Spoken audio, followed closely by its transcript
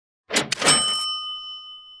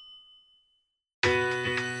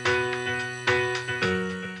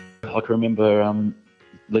I can remember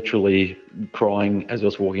literally crying as I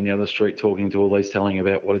was walking down the street, talking to all these, telling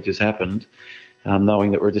about what had just happened,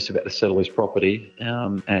 knowing that we're just about to settle his property.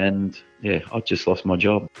 And I just lost my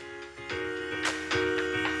job.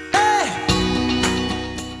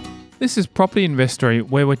 This is Property Investory,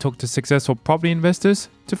 where we talk to successful property investors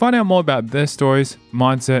to find out more about their stories,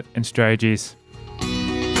 mindset, and strategies.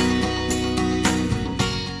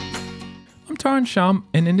 I'm Taran Sham,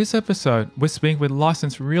 and in this episode, we're speaking with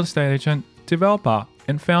licensed real estate agent, developer,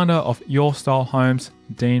 and founder of Your Style Homes,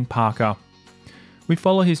 Dean Parker. We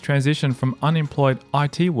follow his transition from unemployed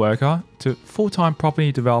IT worker to full-time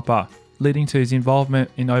property developer, leading to his involvement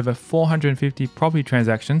in over 450 property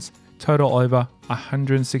transactions, total over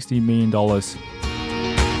 $160 million.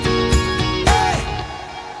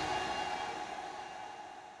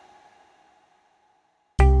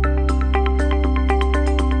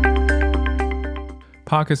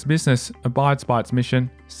 Parker's business abides by its mission,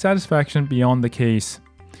 satisfaction beyond the keys.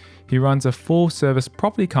 He runs a full-service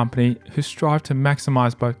property company who strive to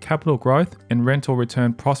maximize both capital growth and rental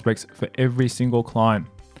return prospects for every single client.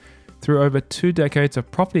 Through over 2 decades of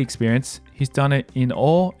property experience, he's done it in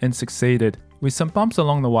all and succeeded, with some bumps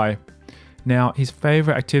along the way. Now, his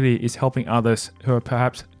favorite activity is helping others who are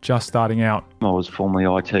perhaps just starting out. I was formerly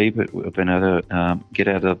IT, but I've been able to get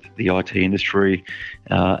out of the IT industry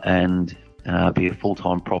and be a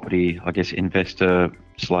full-time property, investor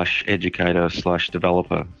 / educator /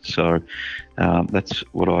 developer. So that's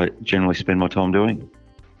what I generally spend my time doing.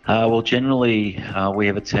 Generally, we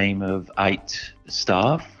have a team of 8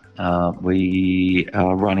 staff. We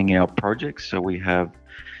are running our projects, so we have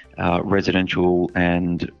residential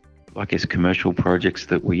and commercial projects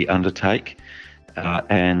that we undertake,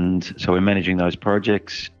 and so we're managing those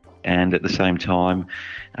projects, and at the same time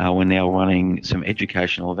we're now running some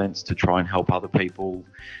educational events to try and help other people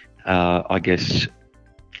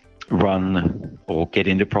run or get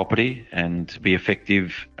into property and to be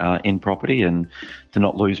effective in property and to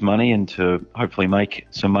not lose money and to hopefully make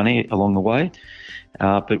some money along the way.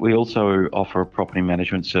 But we also offer property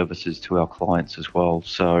management services to our clients as well.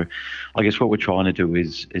 So what we're trying to do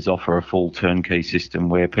is offer a full turnkey system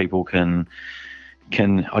where people can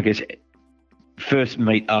first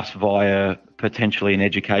meet us via potentially an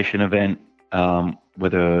education event,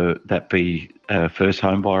 whether that be a first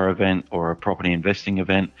home buyer event or a property investing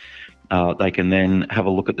event. They can then have a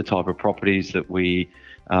look at the type of properties that we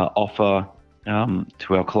offer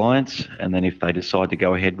to our clients, and then if they decide to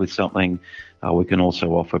go ahead with something, we can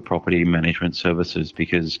also offer property management services,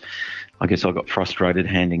 because I got frustrated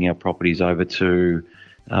handing our properties over to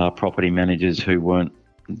property managers who weren't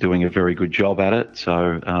doing a very good job at it.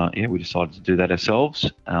 So we decided to do that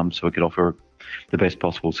ourselves, so we could offer the best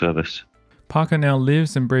possible service. Parker now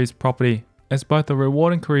lives and breathes property as both a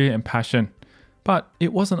rewarding career and passion. But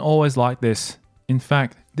it wasn't always like this. In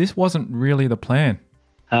fact, this wasn't really the plan.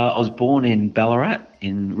 I was born in Ballarat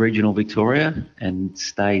in regional Victoria and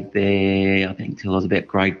stayed there, I think, till I was about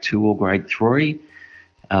grade 2 or grade 3.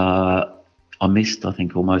 I missed,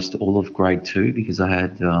 almost all of grade 2 because I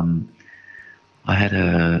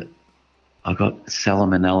got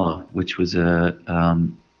salmonella, which was a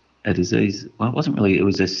disease. Well, it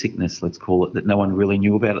was a sickness, let's call it, that no one really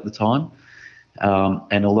knew about at the time.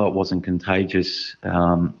 And although it wasn't contagious,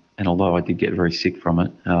 and although I did get very sick from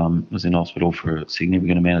it, was in hospital for a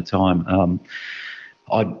significant amount of time.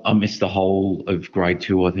 I missed the whole of grade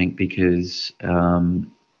 2, I think, because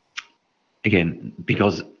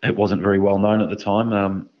because it wasn't very well known at the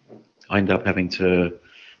time. I ended up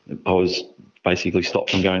I was basically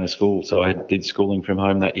stopped from going to school, so I did schooling from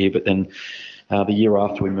home that year. But then the year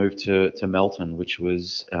after, we moved to Melton, which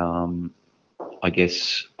was probably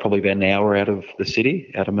about an hour out of the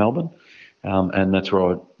city, out of Melbourne. And that's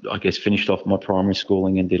where I finished off my primary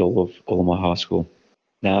schooling and did all of my high school.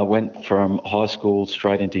 Now, I went from high school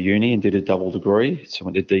straight into uni and did a double degree. So I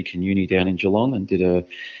went to Deakin Uni down in Geelong and did a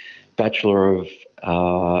Bachelor of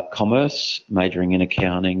Commerce, majoring in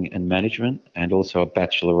accounting and management, and also a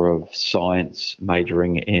Bachelor of Science,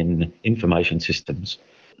 majoring in information systems.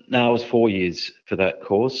 No, it was 4 years for that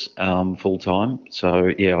course, full-time. So,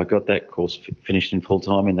 I got that course finished in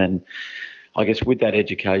full-time, and then with that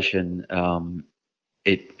education,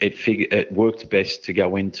 it worked best to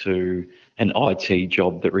go into an IT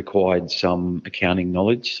job that required some accounting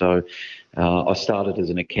knowledge. So I started as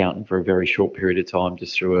an accountant for a very short period of time,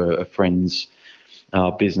 just through a friend's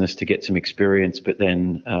business to get some experience, but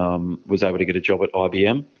then was able to get a job at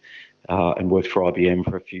IBM and worked for IBM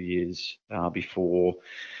for a few years before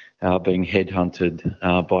being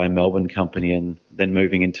headhunted by a Melbourne company, and then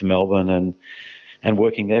moving into Melbourne and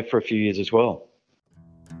working there for a few years as well.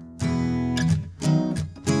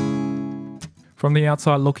 From the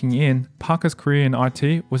outside looking in, Parker's career in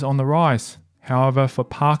IT was on the rise. However, for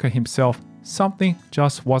Parker himself, something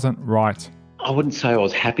just wasn't right. I wouldn't say I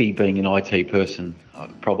was happy being an IT person,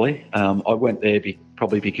 probably. I went there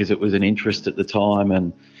probably because it was an interest at the time,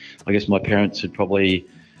 and I guess my parents we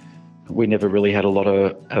never really had a lot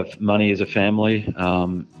of money as a family,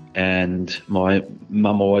 and my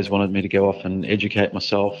mum always wanted me to go off and educate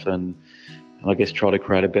myself and I guess try to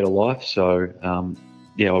create a better life. So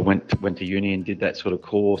I went to uni and did that sort of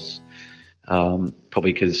course,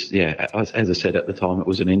 probably because, as I said at the time, it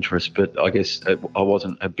was an interest, but I guess I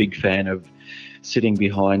wasn't a big fan of sitting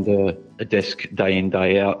behind a desk day in,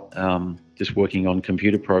 day out, just working on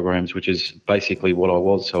computer programs, which is basically what I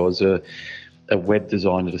was. So I was a web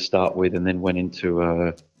designer to start with, and then went into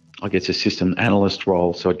a system analyst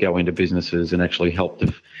role. So I'd go into businesses and actually help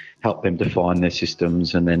them define their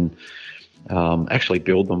systems and then actually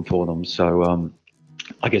build them for them. So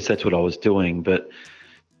I guess that's what I was doing. But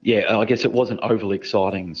I guess it wasn't overly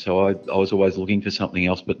exciting. So I was always looking for something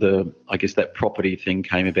else. But I guess that property thing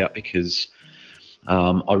came about because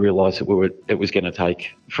I realised that it was going to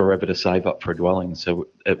take forever to save up for a dwelling. So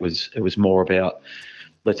it was more about,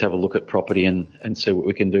 let's have a look at property and see what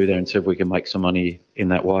we can do there and see if we can make some money in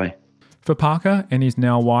that way. For Parker and his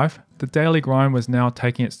now wife, the daily grind was now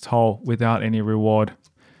taking its toll without any reward.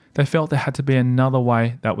 They felt there had to be another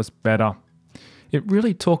way that was better. It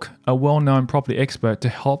really took a well-known property expert to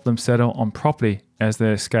help them settle on property as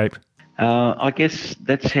their escape. I guess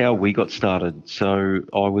that's how we got started. So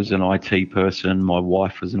I was an IT person, my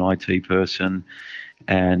wife was an IT person,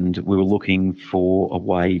 and we were looking for a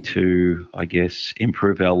way to, I guess,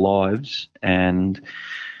 improve our lives. And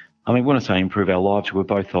I mean, when I say improve our lives, we're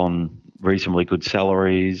both on reasonably good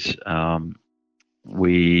salaries.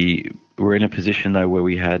 We were in a position though where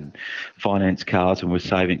we had finance cars and were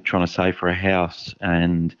trying to save for a house,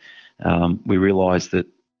 and we realised that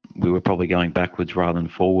we were probably going backwards rather than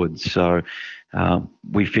forwards. So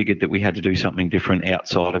we figured that we had to do something different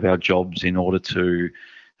outside of our jobs in order to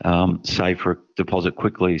save for a deposit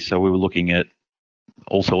quickly. So we were looking at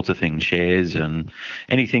all sorts of things, shares and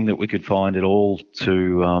anything that we could find at all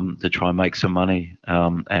to try and make some money.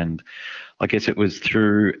 And I guess it was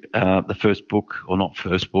through the first book, or not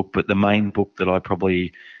first book, but the main book that I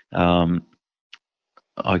probably,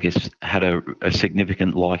 I guess, had a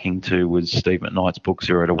significant liking to was Steve McKnight's book,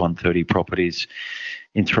 0 to 130 Properties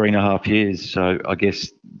in 3.5 years. So I guess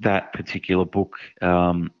that particular book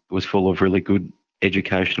was full of really good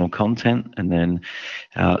educational content. And then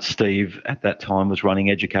Steve at that time was running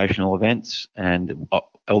educational events. And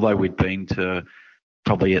although we'd been to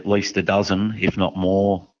probably at least a dozen, if not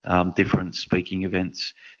more, different speaking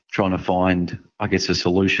events, trying to find, I guess, a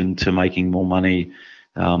solution to making more money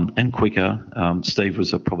and quicker. Steve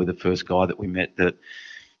was probably the first guy that we met that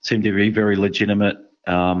seemed to be very legitimate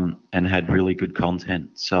and had really good content.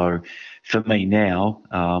 So for me now,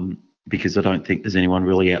 because I don't think there's anyone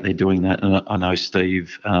really out there doing that, and I know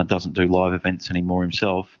Steve doesn't do live events anymore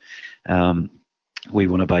himself, we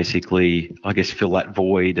want to basically, I guess, fill that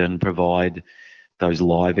void and provide those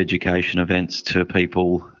live education events to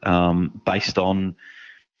people based on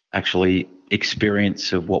actually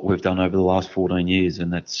experience of what we've done over the last 14 years.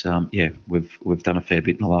 And that's, we've done a fair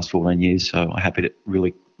bit in the last 14 years. So I'm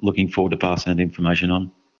really looking forward to passing that information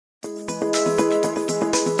on.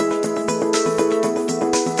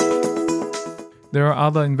 There are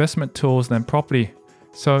other investment tools than property.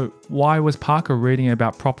 So why was Parker reading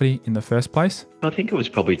about property in the first place? I think it was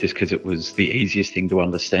probably just because it was the easiest thing to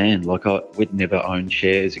understand. We'd never owned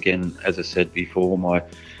shares. Again, as I said before,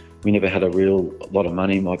 we never had a lot of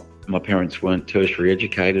money. My parents weren't tertiary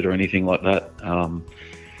educated or anything like that.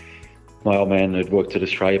 My old man had worked at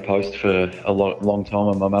Australia Post for a long time,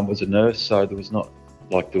 and my mum was a nurse. So there was not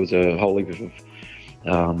like there was a whole heap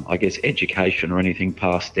of, I guess, education or anything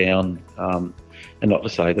passed down. And not to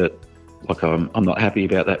say that, I'm not happy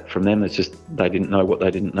about that from them. It's just they didn't know what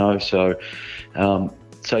they didn't know. So from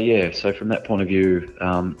that point of view,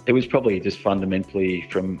 it was probably just fundamentally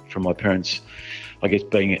from my parents, I guess,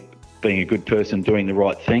 being a good person, doing the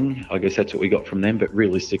right thing. I guess that's what we got from them. But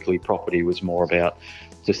realistically, property was more about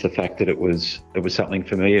just the fact that it was something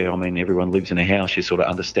for me. I mean, everyone lives in a house. You sort of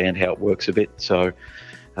understand how it works a bit. So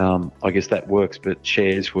I guess that works. But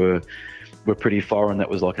shares were pretty foreign. That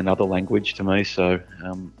was like another language to me. So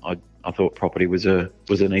I thought property was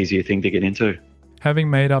an easier thing to get into. Having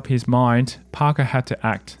made up his mind, Parker had to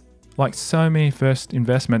act. Like so many first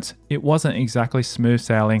investments, it wasn't exactly smooth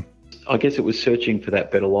sailing. I guess it was searching for that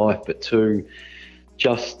better life, but two,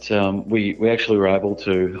 just we actually were able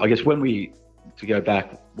to, I guess when we to go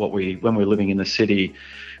back, when we were living in the city,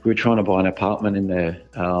 we were trying to buy an apartment in there,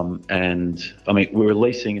 and I mean, we were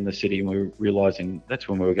leasing in the city, and we were realising that's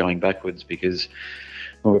when we were going backwards, because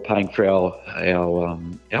we were paying for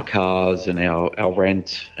our cars and our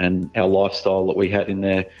rent and our lifestyle that we had in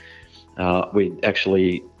there.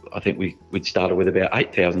 I think we'd started with about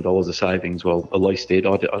 $8,000 of savings. Well, at least did.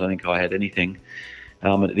 I don't think I had anything.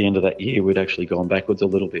 And at the end of that year, we'd actually gone backwards a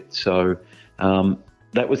little bit. So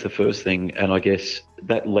that was the first thing. And I guess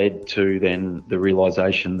that led to then the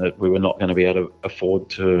realisation that we were not going to be able to afford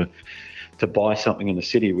to buy something in the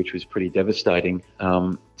city, which was pretty devastating.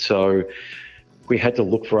 So we had to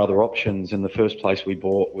look for other options. And the first place we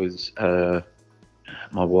bought was, my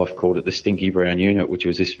wife called it the Stinky Brown unit, which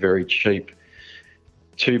was this very cheap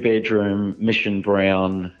 2-bedroom mission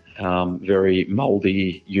brown, very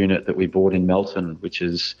mouldy unit that we bought in Melton, which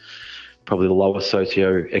is probably the lowest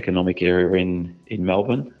socio-economic area in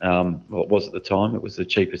Melbourne. Well, it was at the time. It was the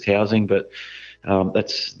cheapest housing, but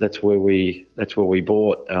that's where we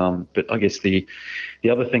bought. But I guess the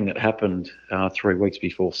other thing that happened 3 weeks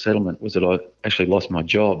before settlement was that I actually lost my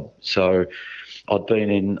job. So I'd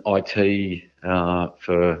been in IT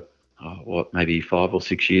for maybe 5 or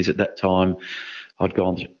 6 years at that time. I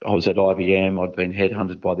was at IBM. I'd been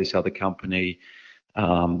headhunted by this other company,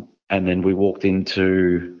 and then we walked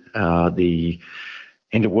into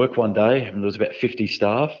work one day, and there was about 50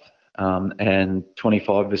 staff, and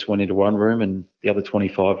 25 of us went into one room, and the other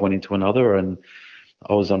 25 went into another. And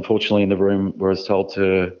I was unfortunately in the room where I was told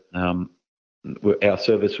to our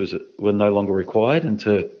service were no longer required, and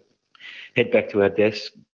to head back to our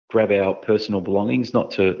desk, grab our personal belongings,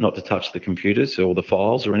 not to touch the computers or the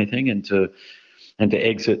files or anything, and to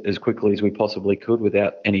exit as quickly as we possibly could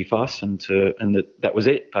without any fuss, and that was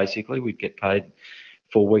it. Basically, we'd get paid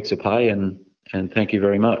 4 weeks of pay, and thank you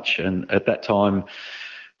very much. And at that time,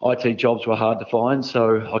 IT jobs were hard to find,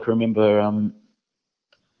 so I can remember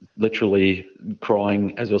literally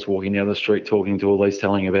crying as I was walking down the street, talking to Elise,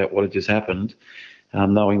 telling about what had just happened,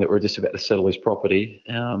 knowing that we were just about to settle his property,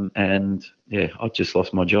 and yeah, I just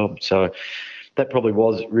lost my job. So that probably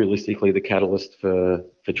was realistically the catalyst for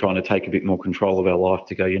trying to take a bit more control of our life,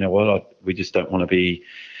 to go, you know what, we just don't want to be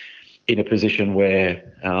in a position where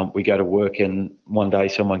we go to work and one day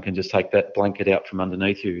someone can just take that blanket out from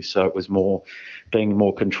underneath you. So it was more being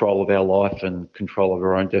more control of our life and control of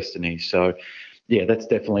our own destiny. So yeah, that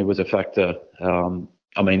definitely was a factor.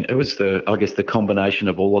 I mean, it was the combination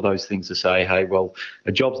of all of those things to say, hey, well,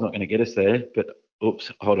 a job's not going to get us there, but oops,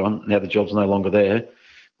 hold on, now the job's no longer there.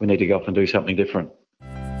 We need to go off and do something different.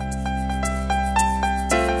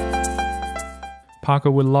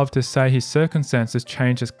 Parker would love to say his circumstances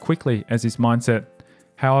changed as quickly as his mindset.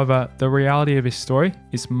 However, the reality of his story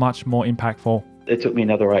is much more impactful. It took me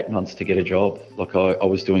another 8 months to get a job. Like I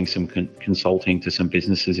was doing some consulting to some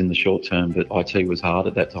businesses in the short term, but IT was hard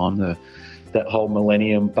at that time. That whole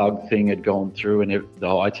millennium bug thing had gone through, and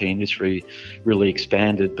the IT industry really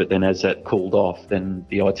expanded. But then as that cooled off, then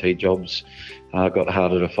the IT jobs got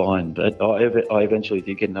harder to find. But I eventually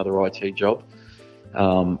did get another IT job,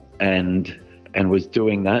 and was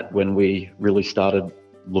doing that when we really started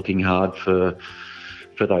looking hard for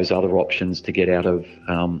those other options to get out of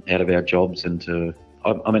our jobs, and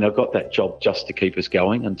I got that job just to keep us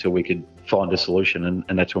going until we could find a solution,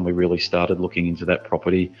 and that's when we really started looking into that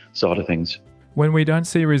property side of things. When we don't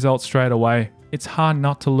see results straight away, it's hard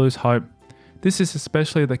not to lose hope. This is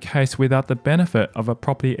especially the case without the benefit of a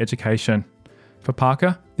property education. For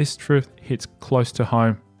Parker, this truth hits close to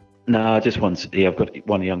home. No, just once. Yeah, I've got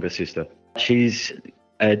one younger sister. She's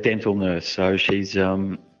a dental nurse, so she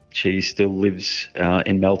still lives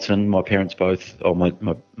in Melton. My parents both,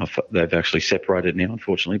 they've actually separated now,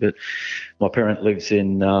 unfortunately, but my parent lives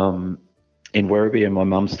in Werribee, and my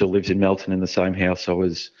mum still lives in Melton in the same house I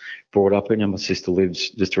was brought up in, and my sister lives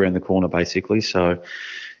just around the corner, basically. So,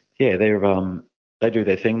 yeah, they do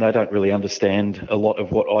their thing. They don't really understand a lot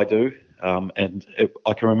of what I do,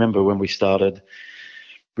 I can remember when we started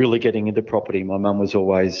really getting into property, my mum was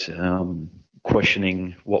always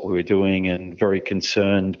questioning what we were doing and very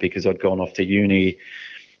concerned because I'd gone off to uni,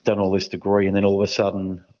 done all this degree, and then all of a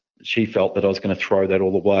sudden she felt that I was going to throw that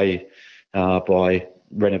all away by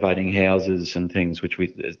renovating houses and things,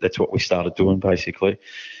 that's what we started doing basically.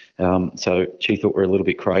 So she thought we were a little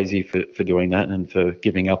bit crazy for doing that and for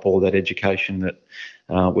giving up all that education that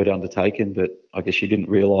we'd undertaken. But I guess she didn't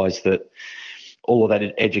realise that all of that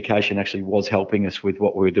education actually was helping us with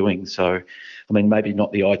what we were doing. So, I mean, maybe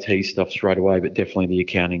not the IT stuff straight away, but definitely the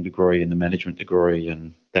accounting degree and the management degree,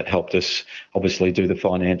 and that helped us obviously do the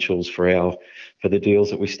financials for the deals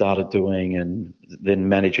that we started doing, and then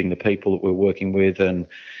managing the people that we're working with. And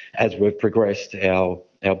as we've progressed, our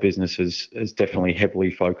business is definitely heavily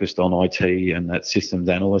focused on IT and that systems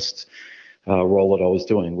analyst role that I was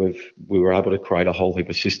doing. We were able to create a whole heap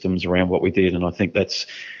of systems around what we did, and I think that's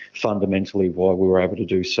fundamentally why we were able to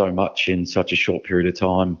do so much in such a short period of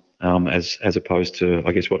time, as opposed to,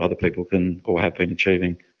 I guess, what other people can or have been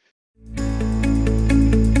achieving.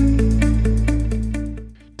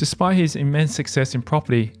 Despite his immense success in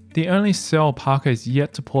property, the only sell Parker is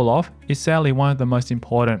yet to pull off is sadly one of the most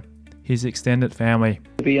important: his extended family.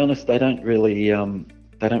 To be honest, they don't really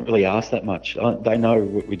ask that much. They know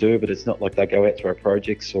what we do, but it's not like they go out to our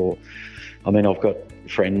projects. Or, I mean, I've got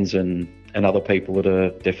friends and other people that are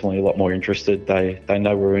definitely a lot more interested. They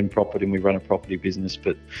know we're in property and we run a property business,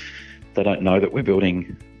 but they don't know that we're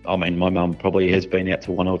building. I mean, my mum probably has been out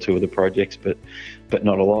to one or two of the projects, but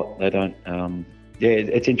not a lot. They don't.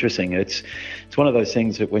 It's interesting. It's one of those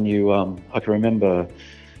things that when you, I can remember,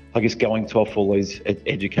 I guess, going to all these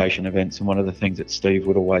education events, and one of the things that Steve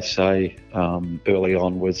would always say early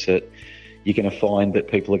on was that you're going to find that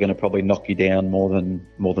people are going to probably knock you down more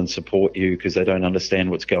than support you, because they don't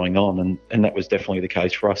understand what's going on, and that was definitely the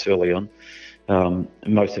case for us early on.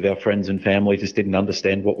 Most of our friends and family just didn't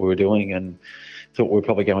understand what we were doing and thought we were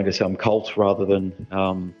probably going to some cult rather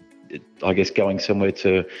than I guess going somewhere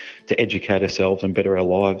to educate ourselves and better our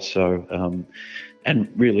lives. So and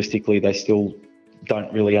realistically they still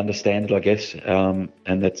don't really understand it, I guess,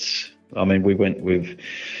 and that's, I mean, we went with,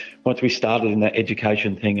 once we started in that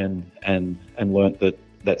education thing and learnt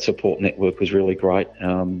that support network was really great.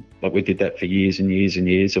 Like we did that for years and years and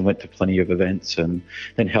years, and went to plenty of events and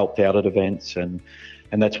then helped out at events, and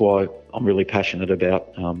that's why I'm really passionate about,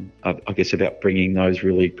 I guess, about bringing those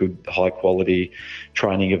really good, high quality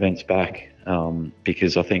training events back,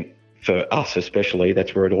 because I think for us especially,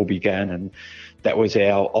 that's where it all began, and that was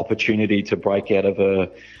our opportunity to break out of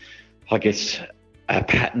a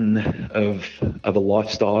pattern of a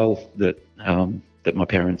lifestyle that my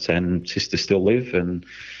parents and sister still live, and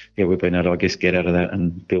yeah, we've been able to, I guess, get out of that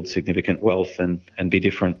and build significant wealth and be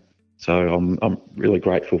different. So I'm really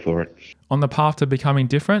grateful for it. On the path to becoming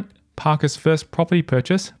different, Parker's first property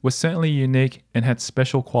purchase was certainly unique and had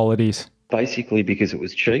special qualities. Basically, because it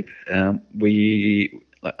was cheap. We,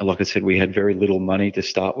 like I said, we had very little money to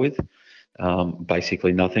start with.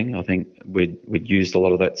 Basically nothing. I think we'd used a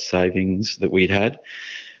lot of that savings that we'd had.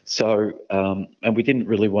 So, and we didn't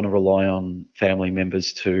really want to rely on family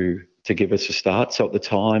members to give us a start. So at the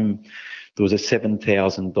time, there was a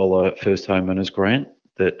 $7,000 first homeowners grant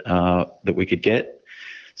that we could get.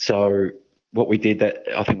 So what we did, that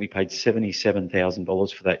I think we paid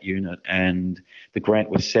 $77,000 for that unit, and the grant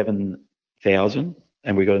was $7,000,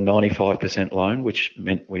 and we got a 95% loan, which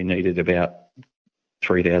meant we needed about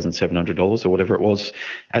 $3,700 or whatever it was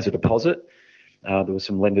as a deposit. There was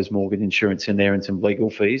some lender's mortgage insurance in there and some legal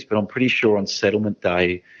fees, but I'm pretty sure on settlement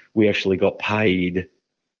day we actually got paid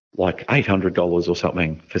like $800 or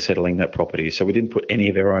something for settling that property. So we didn't put any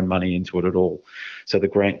of our own money into it at all. So the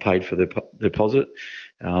grant paid for the deposit,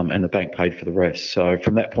 and the bank paid for the rest. So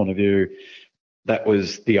from that point of view, that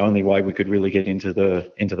was the only way we could really get into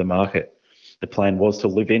the market. The plan was to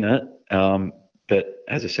live in it, but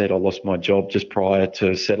as I said, I lost my job just prior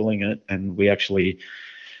to settling it, and we actually,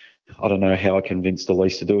 I don't know how I convinced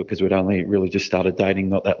Elise to do it, because we'd only really just started dating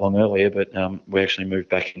not that long earlier, but we actually moved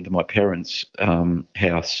back into my parents'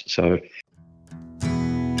 house. So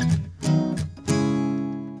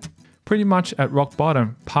pretty much at rock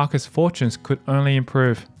bottom, Parker's fortunes could only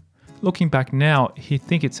improve. Looking back now, he'd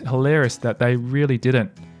think it's hilarious that they really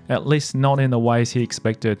didn't, at least not in the ways he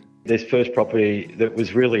expected. This first property, that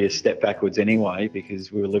was really a step backwards anyway,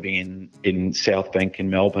 because we were living in South Bank in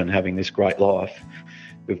Melbourne, having this great life.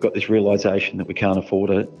 We've got this realisation that we can't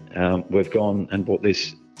afford it. We've gone and bought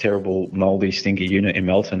this terrible, mouldy, stinky unit in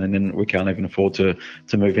Melton, and then we can't even afford to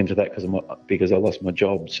move into that because I lost my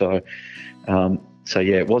job. So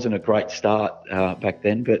yeah, it wasn't a great start back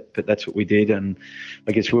then, but that's what we did, and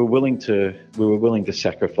I guess we were willing to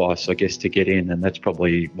sacrifice, I guess, to get in, and that's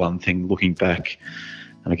probably one thing looking back.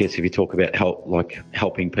 And I guess if you talk about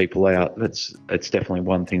helping people out, it's definitely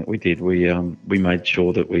one thing that we did. We made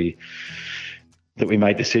sure that we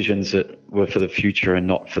made decisions that were for the future and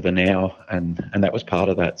not for the now, and that was part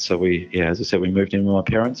of that. So as I said, we moved in with my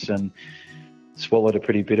parents and swallowed a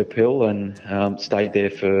pretty bitter pill, and stayed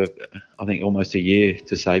there for, I think, almost a year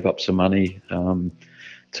to save up some money in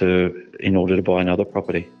order to buy another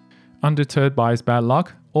property. Undeterred by his bad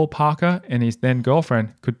luck, all Parker and his then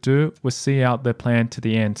girlfriend could do was see out their plan to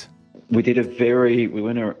the end. We did a very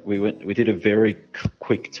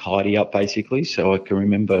quick tidy up basically. So I can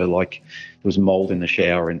remember like there was mold in the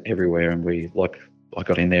shower and everywhere, and I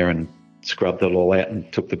got in there and scrubbed it all out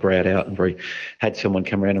and took the grout out and had someone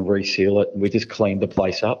come around and reseal it. And we just cleaned the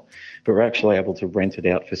place up. But we're actually able to rent it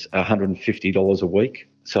out for $150 a week.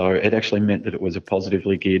 So it actually meant that it was a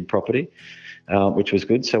positively geared property, which was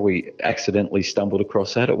good. So we accidentally stumbled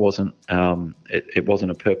across that. It wasn't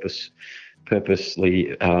a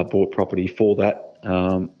purposely bought property for that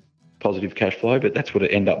positive cash flow, but that's what it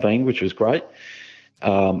ended up being, which was great.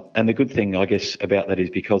 And the good thing, I guess, about that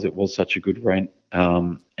is because it was such a good rent,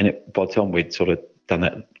 and by the time we'd sort of done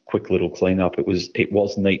that quick little clean-up, it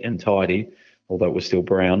was neat and tidy, although it was still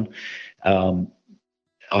brown.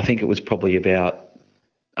 I think it was probably about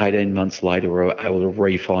 18 months later we were able to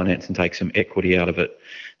refinance and take some equity out of it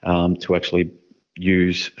to actually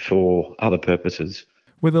use for other purposes.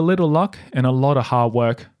 With a little luck and a lot of hard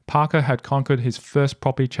work, Parker had conquered his first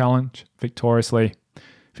property challenge victoriously.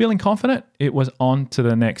 Feeling confident, it was on to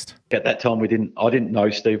the next. At that time, I didn't know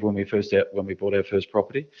Steve when we bought our first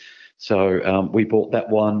property. So we bought that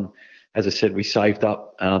one. As I said, we saved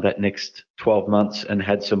up that next 12 months and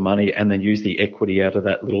had some money, and then used the equity out of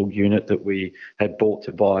that little unit that we had bought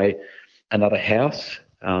to buy another house.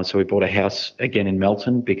 So we bought a house again in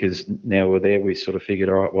Melton because now we're there. We sort of figured,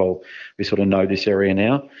 all right, well, we sort of know this area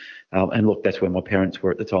now. And look, that's where my parents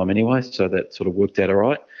were at the time anyway. So that sort of worked out all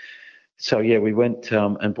right. So, yeah, we went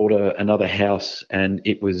and bought another house, and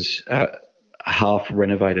it was half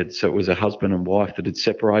renovated. So it was a husband and wife that had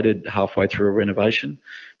separated halfway through a renovation,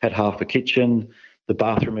 had half a kitchen. The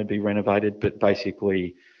bathroom had been renovated, but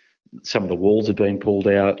basically some of the walls had been pulled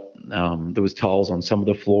out. There was tiles on some of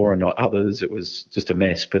the floor and not others. It was just a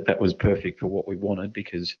mess, but that was perfect for what we wanted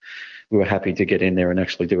because we were happy to get in there and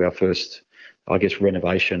actually do our first, I guess,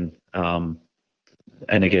 renovation.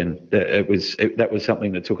 And again, that was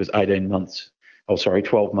something that took us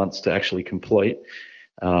 12 months to actually complete.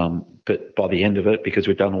 But by the end of it, because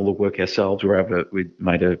we'd done all the work ourselves, we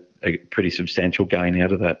made a pretty substantial gain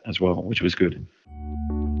out of that as well, which was good.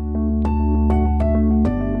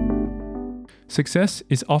 Success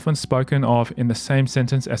is often spoken of in the same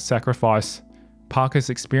sentence as sacrifice. Parker's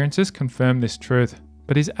experiences confirm this truth,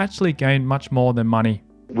 but he's actually gained much more than money.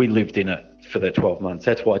 We lived in it for that 12 months.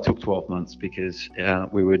 That's why it took 12 months, because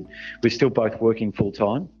we're still both working full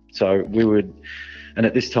time. So and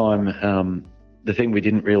at this time, the thing we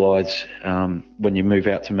didn't realise when you move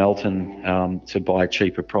out to Melton to buy a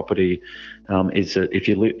cheaper property is that if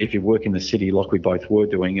you work in the city like we both were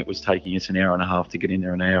doing, it was taking us an hour and a half to get in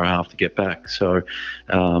there, an hour and a half to get back. So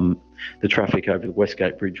the traffic over the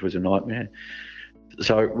Westgate Bridge was a nightmare.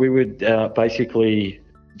 So we would basically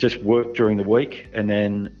just work during the week, and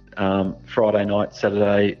then Friday night,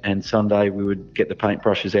 Saturday and Sunday we would get the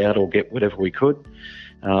paintbrushes out or get whatever we could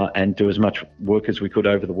and do as much work as we could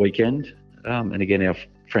over the weekend. And again, our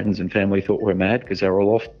friends and family thought we were mad because they were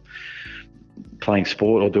all off playing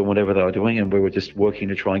sport or doing whatever they were doing, and we were just working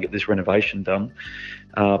to try and get this renovation done.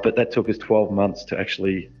 But that took us 12 months to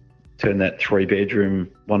actually turn that 3-bedroom,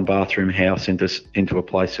 1-bathroom house into a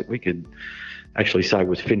place that we could actually say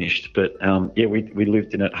was finished. But we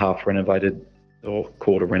lived in it half renovated or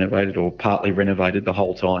quarter renovated or partly renovated the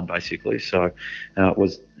whole time, basically. So it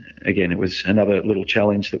was another little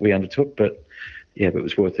challenge that we undertook, but it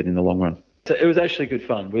was worth it in the long run. So it was actually good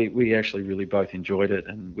fun. We actually really both enjoyed it,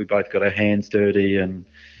 and we both got our hands dirty, and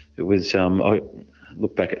it was, I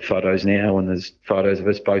look back at photos now and there's photos of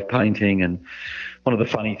us both painting. And one of the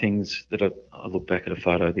funny things that I looked back at a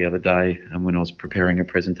photo the other day and when I was preparing a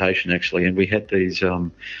presentation actually, and we had these, it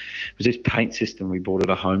was this paint system we bought at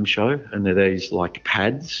a home show, and they're these like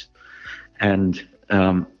pads, and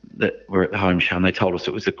that were at the home show, and they told us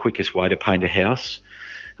it was the quickest way to paint a house.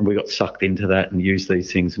 And we got sucked into that and used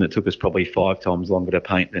these things, and it took us probably 5 times longer to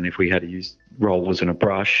paint than if we had to use rollers and a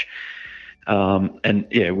brush. We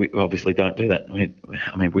obviously don't do that.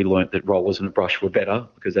 We learnt that rollers and a brush were better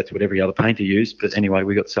because that's what every other painter used. But anyway,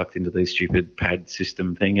 we got sucked into this stupid pad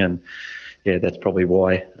system thing, and that's probably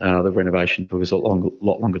why the renovation took us a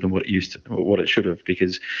lot longer than what it should have.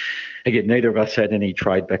 Because again, neither of us had any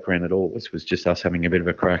trade background at all. This was just us having a bit of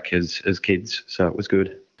a crack as kids, so it was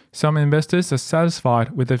good. Some investors are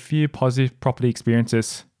satisfied with a few positive property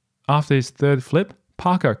experiences. After his third flip,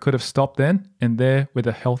 Parker could have stopped then and there with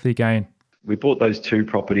a healthy gain. We bought those 2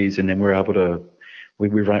 properties, and then we were able to, we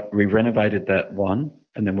renovated that one,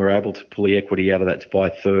 and then we were able to pull the equity out of that to buy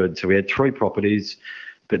a third. So we had 3 properties,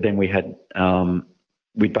 but then we had,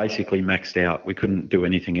 we basically maxed out. We couldn't do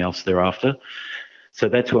anything else thereafter. So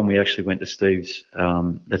that's when we actually went to Steve's.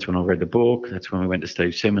 That's when I read the book. That's when we went to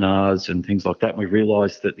Steve's seminars and things like that. And we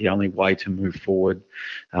realised that the only way to move forward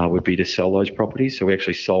would be to sell those properties. So we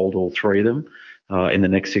actually sold all 3 of them in the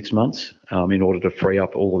next 6 months in order to free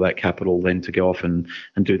up all of that capital then to go off and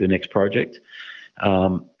do the next project.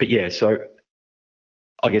 But yeah, so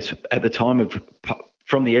I guess at the time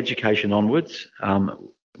from the education onwards,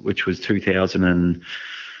 which was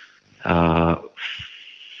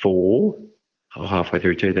 2004, halfway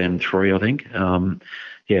through 2003, I think. So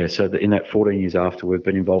in that 14 years after, we've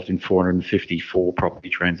been involved in 454 property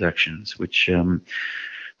transactions, which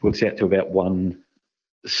works out to about one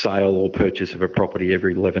sale or purchase of a property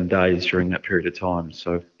every 11 days during that period of time.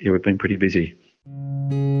 So yeah, we've been pretty busy.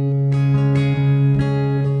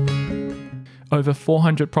 Over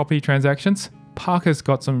 400 property transactions, Parker's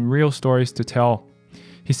got some real stories to tell.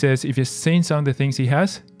 He says if you've seen some of the things he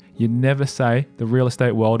has, you'd never say the real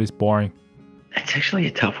estate world is boring. It's actually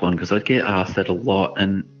a tough one because I get asked that a lot,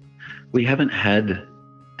 and we haven't had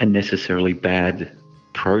a necessarily bad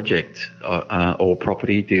project or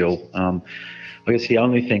property deal. I guess the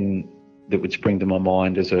only thing that would spring to my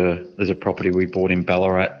mind is a property we bought in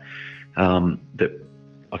Ballarat that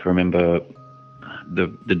I can remember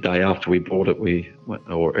the day after we bought it,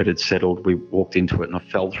 it had settled, we walked into it and I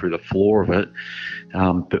fell through the floor of it.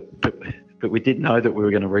 But we did know that we were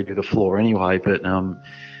going to redo the floor anyway. But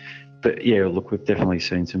yeah, look, we've definitely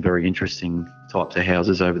seen some very interesting types of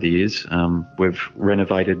houses over the years. We've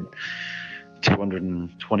renovated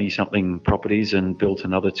 220 something properties and built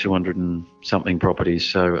another 200 and something properties.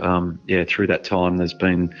 So yeah, through that time, there's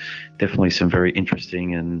been definitely some very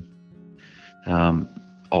interesting and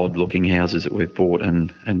odd looking houses that we've bought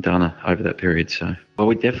and done over that period. So, well,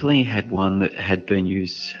 we definitely had one that had been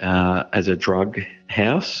used as a drug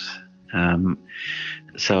house. It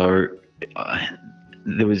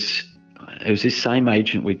was this same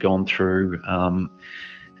agent we'd gone through,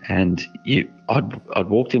 and I'd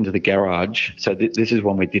walked into the garage. So this is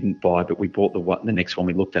one we didn't buy, but we bought the next one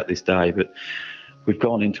we looked at this day. But we've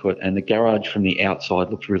gone into it, and the garage from the outside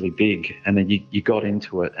looked really big, and then you got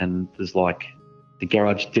into it, and there's like the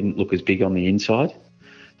garage didn't look as big on the inside,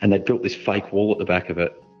 and they built this fake wall at the back of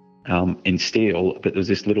it in steel, but there was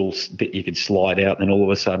this little bit you could slide out, and then all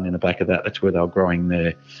of a sudden in the back of that's where they were growing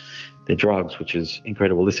their drugs, which is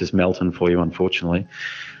incredible. This is Melton for you, unfortunately.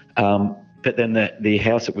 But then the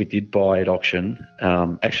house that we did buy at auction,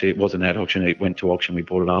 actually it wasn't at auction, it went to auction, we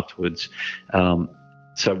bought it afterwards.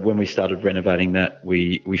 So when we started renovating that,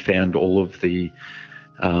 we found all of the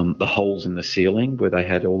holes in the ceiling where they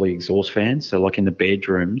had all the exhaust fans. So like in the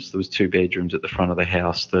bedrooms, there was 2 bedrooms at the front of the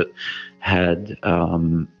house that had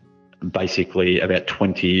basically about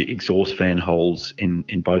 20 exhaust fan holes in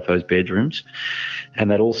both those bedrooms. And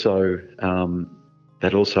that also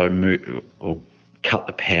moved or cut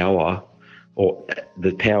the power, or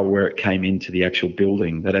the power where it came into the actual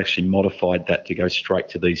building. That actually modified that to go straight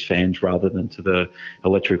to these fans rather than to the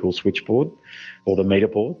electrical switchboard or the meter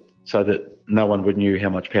board, so that no one would knew how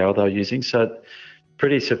much power they were using. So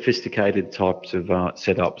pretty sophisticated types of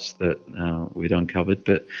setups that we'd uncovered.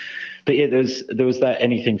 But yeah, there was that,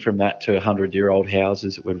 anything from that to 100-year-old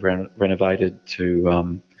houses that we'd renovated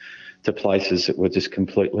to places that were just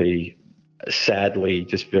completely, sadly,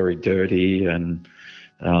 just very dirty, and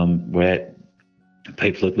where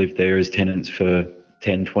people had lived there as tenants for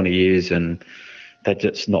 10, 20 years, and they'd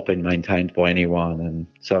just not been maintained by anyone. And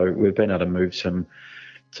so we've been able to move some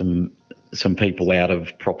people out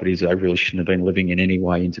of properties they really shouldn't have been living in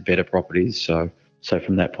anyway into better properties. So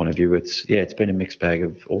from that point of view, it's been a mixed bag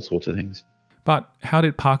of all sorts of things. But how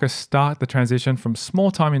did Parker start the transition from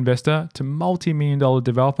small-time investor to multi-million-dollar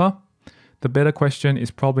developer? The better question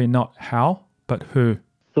is probably not how, but who.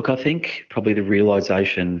 Look, I think probably the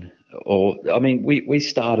realisation, we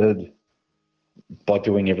started by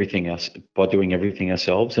doing everything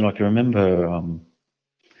ourselves, and I can remember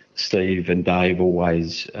Steve and Dave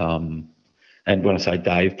always, and when I say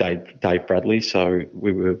Dave Bradley. So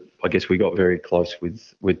we got very close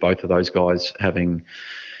with both of those guys, having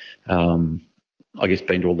been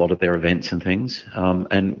to a lot of their events and things.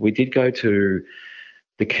 And we did go to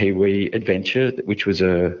the Kiwi Adventure, which was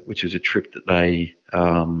a trip that they,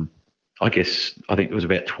 I think it was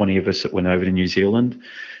about 20 of us that went over to New Zealand,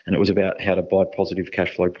 and it was about how to buy positive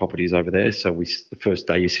cash flow properties over there. So the first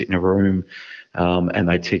day you sit in a room, and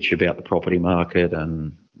they teach you about the property market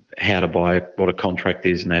and how to buy, what a contract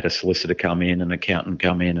is, and how a solicitor come in, an accountant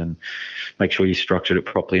come in, and make sure you structured it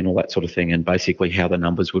properly and all that sort of thing, and basically how the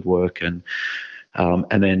numbers would work. And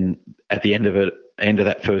then at the end of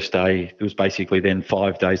that first day, it was basically then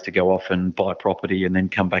 5 days to go off and buy property, and then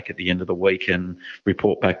come back at the end of the week and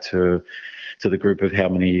report back to to the group of how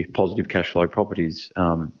many positive cash flow properties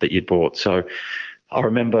that you'd bought. So I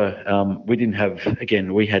remember we didn't have,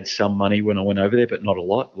 again, we had some money when I went over there, but not a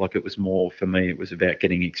lot. Like, it was more, for me, it was about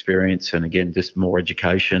getting experience and, again, just more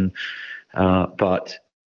education. But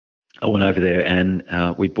I went over there and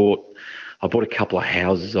I bought a couple of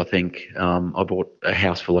houses, I think. I bought a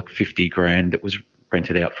house for like 50 grand that was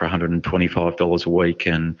rented out for $125 a week,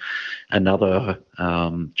 and another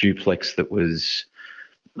duplex that was,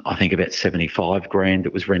 I think, about 75 grand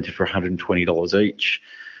that was rented for $120 each.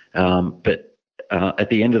 But at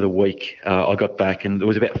the end of the week, I got back and there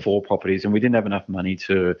was about 4 properties, and we didn't have enough money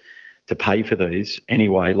to pay for these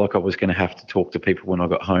anyway. Like, I was going to have to talk to people when I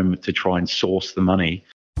got home to try and source the money.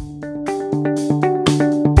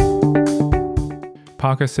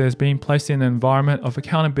 Parker says being placed in an environment of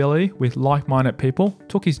accountability with like-minded people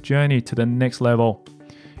took his journey to the next level.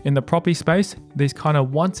 In the property space, these kind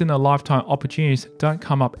of once-in-a-lifetime opportunities don't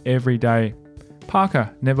come up every day. Parker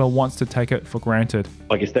never wants to take it for granted.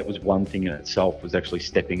 I guess that was one thing in itself, was actually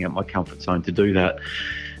stepping out my comfort zone to do that.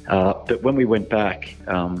 But when we went back,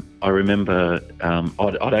 I remember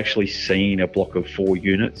I'd actually seen a block of 4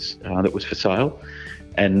 units that was for sale.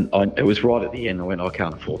 And it was right at the end. I went, I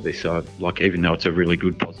can't afford this. So, like, even though it's a really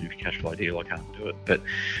good positive cash flow deal, I can't do it. But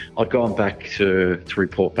I'd gone back to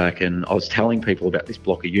report back, and I was telling people about this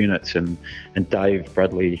block of units, and Dave,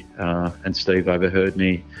 Bradley, and Steve overheard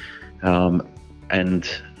me. And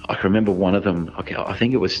I can remember one of them, I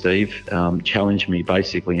think it was Steve, challenged me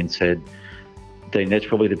basically and said, Dean, that's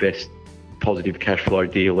probably the best positive cash flow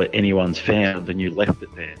deal that anyone's found, and you left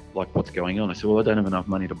it there. Like, what's going on? I said, well, I don't have enough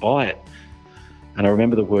money to buy it. And I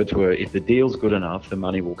remember the words were, if the deal's good enough, the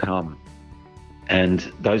money will come. And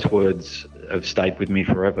those words have stayed with me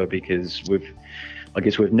forever, because I've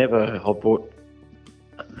bought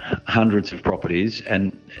hundreds of properties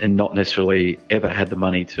and not necessarily ever had the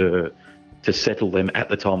money to settle them at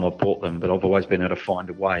the time I bought them, but I've always been able to find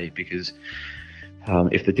a way, because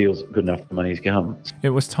if the deal's good enough, the money's come. It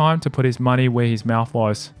was time to put his money where his mouth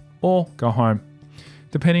was, or go home.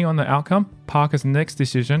 Depending on the outcome, Parker's next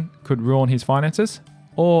decision could ruin his finances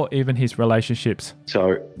or even his relationships.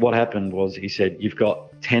 So what happened was, he said, you've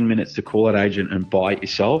got 10 minutes to call that agent and buy it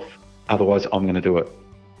yourself. Otherwise, I'm going to do it.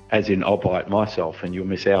 As in, I'll buy it myself and you'll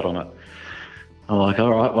miss out on it. I'm like,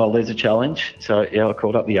 all right, well, there's a challenge. So yeah, I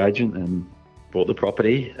called up the agent and bought the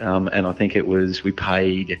property. And I think we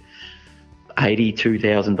paid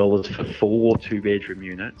 $82,000 for 4 2-bedroom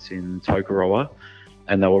units in Tokoroa.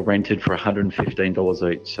 And they were rented for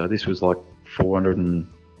 $115 each. So this was like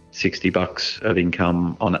 $460 of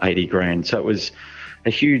income on 80 grand. So it was a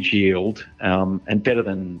huge yield, and better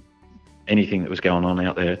than anything that was going on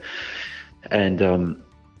out there. And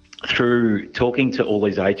through talking to all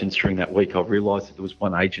these agents during that week, I realised that there was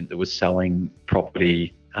one agent that was selling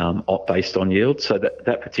property based on yield. So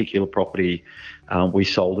that particular property we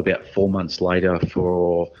sold about 4 months later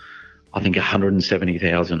for, I think,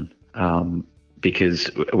 $170,000. Because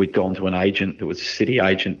we'd gone to an agent that was a city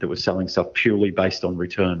agent that was selling stuff purely based on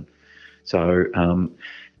return. So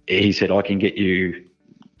he said, I can get you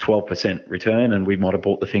 12% return, and we might have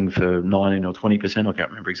bought the thing for 19 or 20%. I can't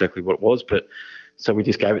remember exactly what it was, but so we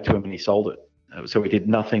just gave it to him and he sold it. So we did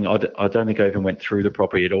nothing. I don't think I even went through the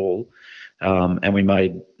property at all. And we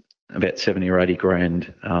made about 70 or 80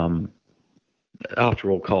 grand after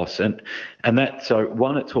all costs. And that, so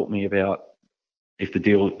one, it taught me about, if the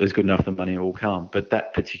deal is good enough, the money will come. But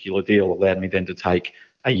that particular deal allowed me then to take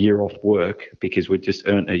a year off work, because we'd just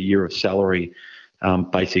earned a year of salary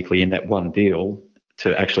basically in that one deal,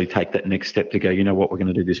 to actually take that next step to go, you know what, we're going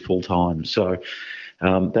to do this full time. So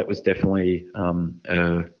that was definitely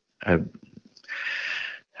a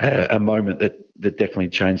moment that definitely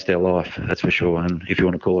changed our life, that's for sure. And if you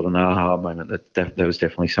want to call it an aha moment, that was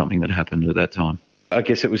definitely something that happened at that time. I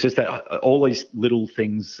guess it was just that all these little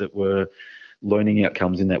things that were learning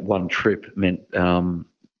outcomes in that one trip meant,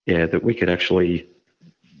 that we could actually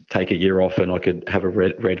take a year off and I could have a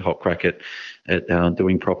red hot crack at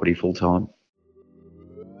doing property full time.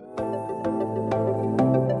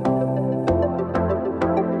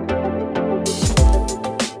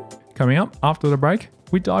 Coming up after the break,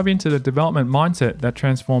 we dive into the development mindset that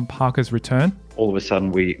transformed Parker's return. All of a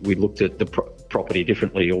sudden, we looked at the property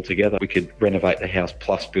differently altogether. We could renovate the house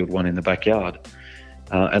plus build one in the backyard.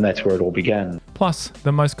 And that's where it all began. Plus,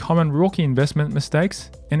 the most common rookie investment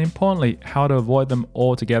mistakes, and importantly, how to avoid them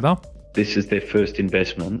altogether. This is their first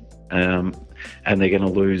investment, and they're going to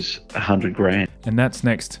lose 100 grand. And that's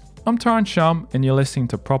next. I'm Tyron Shum, and you're listening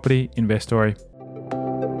to Property Investory.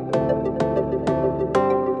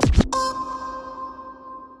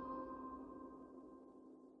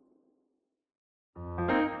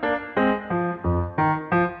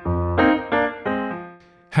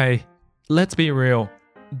 Hey, let's be real.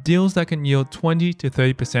 Deals that can yield 20 to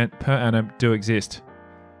 30% per annum do exist.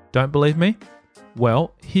 Don't believe me?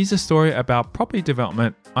 Well, here's a story about property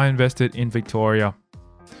development I invested in Victoria.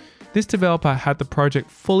 This developer had the project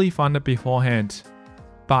fully funded beforehand,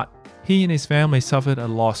 but he and his family suffered a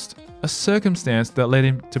loss, a circumstance that led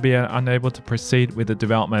him to be unable to proceed with the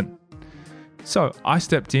development. So I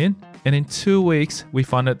stepped in, and in 2 weeks, we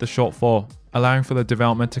funded the shortfall, allowing for the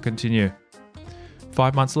development to continue.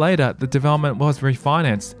 5 months later, the development was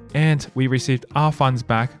refinanced, and we received our funds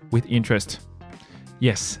back with interest.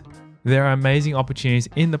 Yes, there are amazing opportunities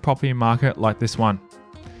in the property market like this one.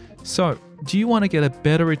 So, do you want to get a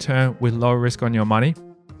better return with low risk on your money?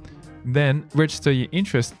 Then register your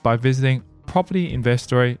interest by visiting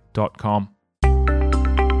propertyinvestory.com.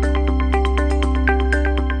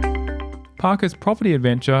 Parker's property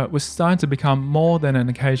adventure was starting to become more than an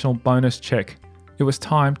occasional bonus check. It was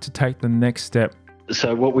time to take the next step.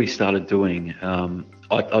 So what we started doing,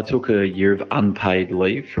 I took a year of unpaid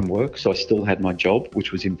leave from work, so I still had my job,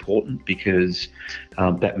 which was important because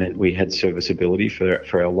that meant we had serviceability for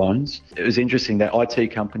our loans. It was interesting, that IT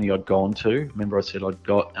company I'd gone to, remember I said I'd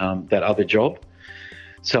got that other job?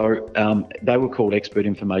 So they were called Expert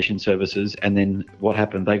Information Services, and then what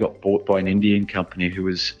happened, they got bought by an Indian company who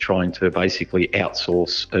was trying to basically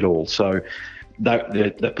outsource it all. So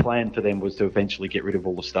the plan for them was to eventually get rid of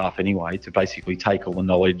all the staff anyway, to basically take all the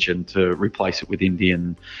knowledge and to replace it with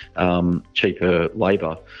Indian cheaper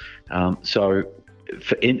labour. At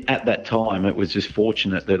that time, it was just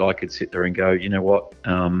fortunate that I could sit there and go, you know what,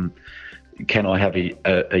 can I have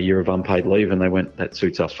a year of unpaid leave? And they went, that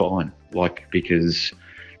suits us fine, because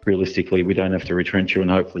realistically, we don't have to retrench you, and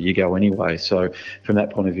hopefully you go anyway. So from that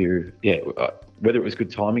point of view, whether it was good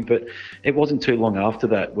timing, but it wasn't too long after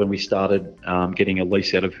that when we started getting a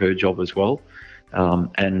lease out of her job as well.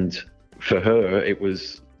 And for her, it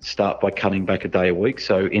was start by cutting back a day a week.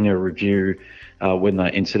 So in her review, when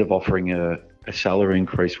they, instead of offering a salary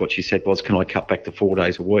increase, what she said was, can I cut back to 4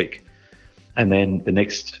 days a week? And then the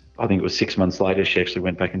next, I think it was 6 months later, she actually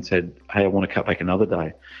went back and said, hey, I want to cut back another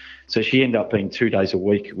day. So she ended up being 2 days a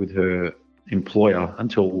week with her employer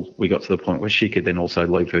until we got to the point where she could then also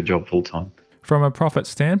leave her job full time. From a profit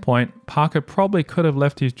standpoint, Parker probably could have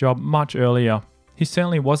left his job much earlier. He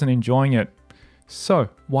certainly wasn't enjoying it. So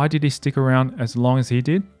why did he stick around as long as he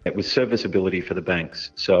did? It was serviceability for the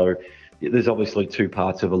banks. So there's obviously two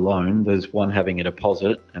parts of a loan. There's one having a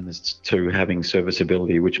deposit, and there's two having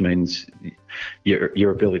serviceability, which means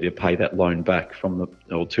your ability to pay that loan back to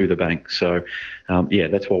the bank. So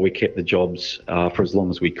that's why we kept the jobs for as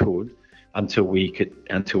long as we could, until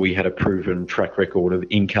we had a proven track record of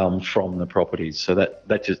income from the properties. So there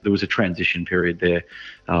was a transition period there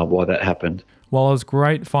while that happened. While it was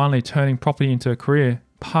great finally turning property into a career,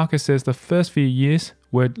 Parker says the first few years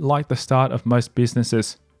were like the start of most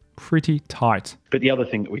businesses. Pretty tight. But the other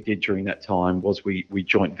thing that we did during that time was we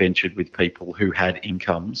joint ventured with people who had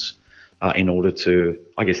incomes in order to,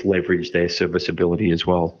 I guess, leverage their serviceability as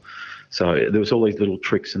well. So there was all these little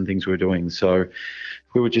tricks and things we were doing. So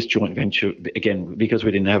we would just joint venture, again, because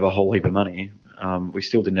we didn't have a whole heap of money. We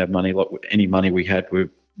still didn't have money. Like any money we had, we're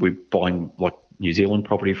buying like New Zealand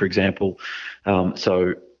property, for example.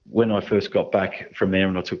 So when I first got back from there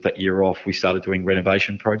and I took that year off, we started doing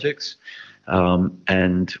renovation projects.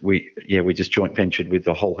 And we just joint ventured with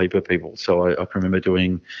a whole heap of people. So I can remember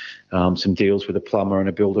doing some deals with a plumber and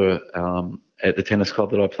a builder at the tennis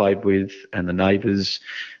club that I played with, and the neighbours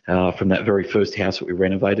from that very first house that we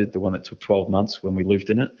renovated, the one that took 12 months when we lived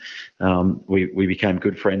in it. We became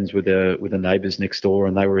good friends with the neighbours next door,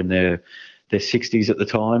 and they were in their 60s at the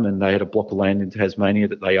time, and they had a block of land in Tasmania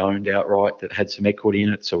that they owned outright that had some equity in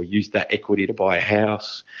it. So we used that equity to buy a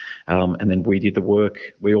house, and then we did the work.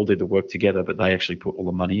 We all did the work together, but they actually put all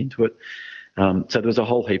the money into it. So there was a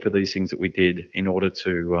whole heap of these things that we did in order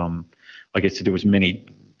to, to do as many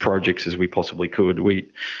projects as we possibly could.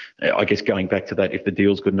 I guess going back to that, if the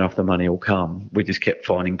deal's good enough, the money will come. We just kept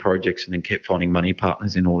finding projects and then kept finding money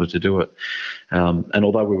partners in order to do it. And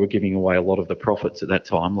although we were giving away a lot of the profits at that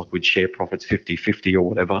time, like we'd share profits 50-50 or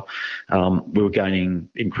whatever, we were gaining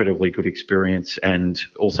incredibly good experience and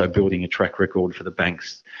also building a track record for the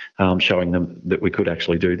banks, showing them that we could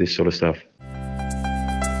actually do this sort of stuff.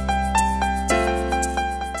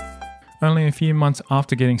 Only a few months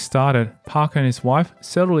after getting started, Parker and his wife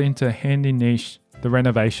settled into a handy niche, the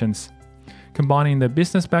renovations. Combining their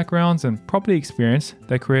business backgrounds and property experience,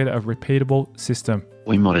 they created a repeatable system.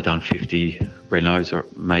 We might have done 50 renos, or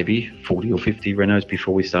maybe 40 or 50 renos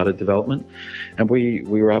before we started development. And we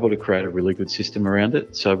were able to create a really good system around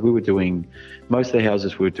it. So we were doing, most of the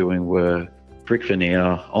houses we were doing were brick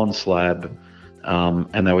veneer, on slab,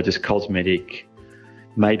 and they were just cosmetic,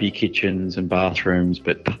 maybe kitchens and bathrooms,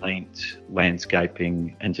 but paint,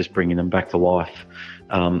 landscaping, and just bringing them back to life.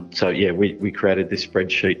 We created this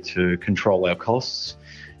spreadsheet to control our costs.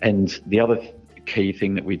 And the other key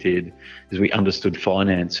thing that we did is we understood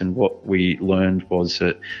finance, and what we learned was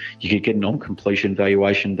that you could get an on-completion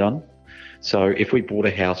valuation done. So if we bought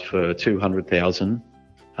a house for $200,000,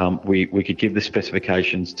 we could give the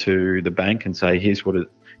specifications to the bank and say, here's what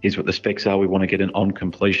the specs are. We want to get an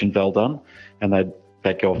on-completion val done, and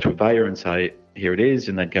they'd go off to a surveyor and say, here it is,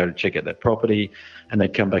 and they'd go to check out that property, and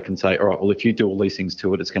they'd come back and say, all right, well, if you do all these things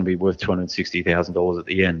to it, it's going to be worth $260,000 at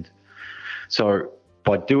the end. So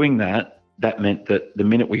by doing that meant that the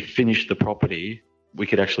minute we finished the property, we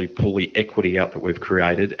could actually pull the equity out that we've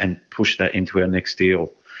created and push that into our next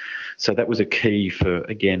deal. So that was a key for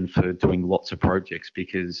doing lots of projects,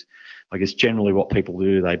 because I guess generally what people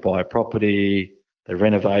do, they buy a property, they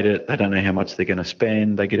renovate it, they don't know how much they're going to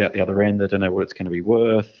spend, they get out the other end, they don't know what it's going to be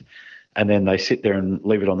worth, and then they sit there and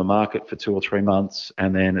leave it on the market for 2 or 3 months,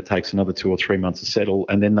 and then it takes another 2 or 3 months to settle,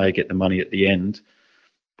 and then they get the money at the end,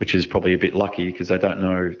 which is probably a bit lucky because they don't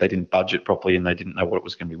know, they didn't budget properly and they didn't know what it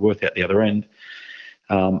was going to be worth out the other end.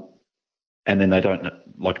 And then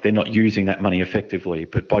they're not using that money effectively.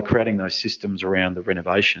 But by creating those systems around the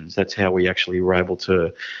renovations, that's how we actually were able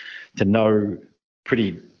to know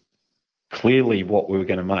pretty clearly what we were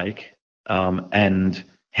going to make, and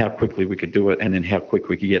how quickly we could do it, and then how quick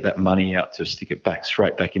we could get that money out to stick it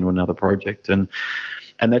straight back into another project. And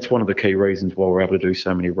that's one of the key reasons why we're able to do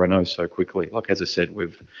so many renos so quickly. Like, as I said,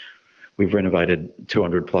 we've renovated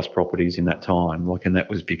 200 plus properties in that time. And that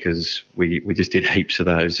was because we just did heaps of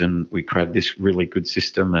those, and we created this really good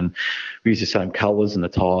system, and we used the same colours, and the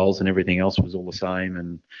tiles and everything else was all the same.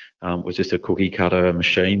 And it was just a cookie cutter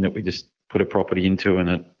machine that we just put a property into, and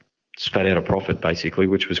it spat out a profit basically,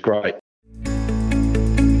 which was great.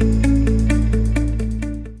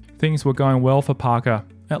 Things were going well for Parker,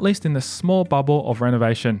 at least in the small bubble of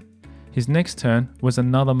renovation. His next turn was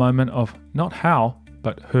another moment of not how,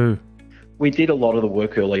 but who. We did a lot of the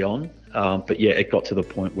work early on, but it got to the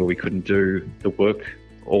point where we couldn't do the work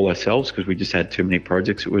all ourselves because we just had too many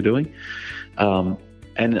projects that we were doing.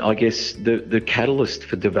 And I guess the catalyst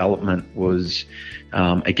for development was,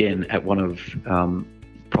 again, at one of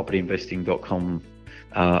propertyinvesting.com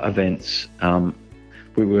events.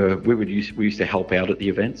 We used to help out at the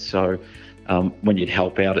events. So when you'd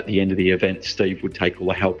help out at the end of the event, Steve would take all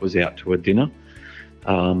the helpers out to a dinner,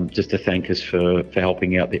 just to thank us for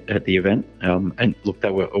helping out at the event. And look,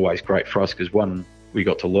 they were always great for us because, one, we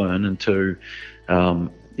got to learn, and two,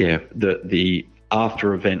 the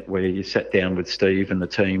after event where you sat down with Steve and the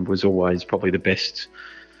team was always probably the best.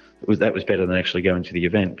 That was better than actually going to the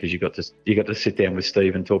event, because you got to sit down with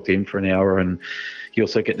Steve and talk to him for an hour, and you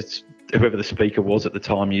also get to, whoever the speaker was at the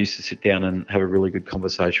time, you used to sit down and have a really good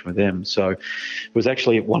conversation with them. So it was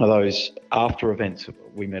actually at one of those after events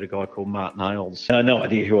we met a guy called Martin Ailes. I had no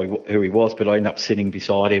idea who he was, but I ended up sitting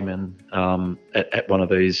beside him and at one of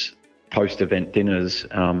these post-event dinners,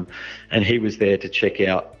 and he was there to check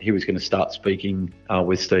out. He was going to start speaking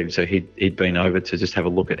with Steve, so he'd been over to just have a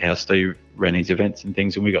look at how Steve ran his events and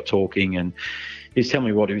things, and we got talking, and he was telling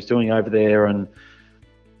me what he was doing over there, and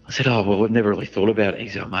I said, oh, well, I've never really thought about it. He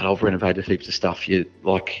said, oh, mate, I've renovated heaps of stuff.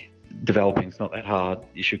 Developing's not that hard.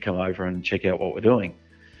 You should come over and check out what we're doing.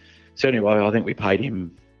 So anyway, I think we paid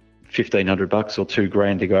him $1,500 or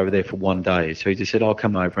 $2,000 to go over there for one day. So he just said, I'll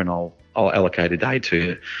come over and I'll allocate a day to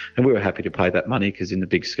you. And we were happy to pay that money because in the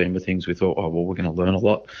big scheme of things, we thought, oh, well, we're going to learn a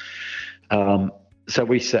lot. So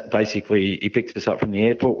we basically, he picked us up from the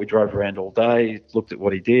airport. We drove around all day, looked at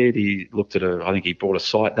what he did. He looked at I think he bought a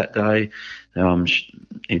site that day.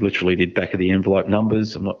 He literally did back of the envelope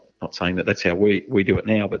numbers. I'm not saying that that's how we do it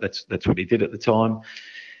now, but that's what he did at the time.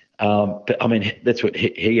 But I mean, that's what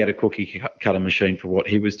he had a cookie cutter machine for what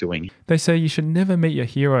he was doing. They say you should never meet your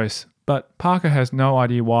heroes, but Parker has no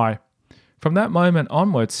idea why. From that moment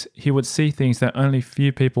onwards, he would see things that only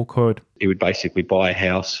few people could. He would basically buy a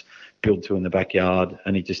house, build two in the backyard,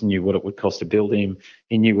 and he just knew what it would cost to build him.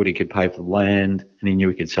 He knew what he could pay for the land, and he knew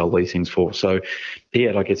he could sell these things for. So he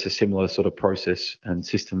had, I guess, a similar sort of process and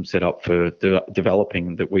system set up for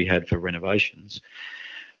developing that we had for renovations.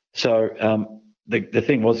 So the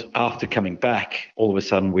thing was, after coming back, all of a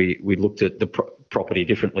sudden we looked at the property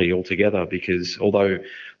differently altogether, because although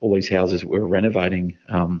all these houses were renovating,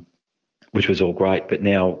 which was all great, but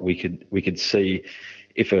now we could see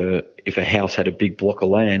if a house had a big block of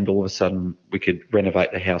land, all of a sudden we could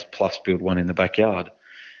renovate the house plus build one in the backyard,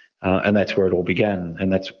 and that's where it all began.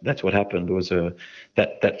 And that's what happened. Was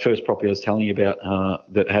that first property I was telling you about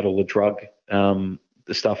that had all the drug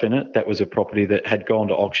the stuff in it. That was a property that had gone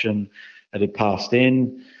to auction, it had passed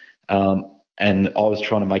in, and I was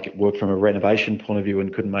trying to make it work from a renovation point of view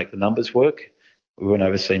and couldn't make the numbers work. We went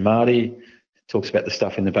over to see Marty, talks about the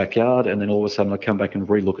stuff in the backyard, and then all of a sudden I come back and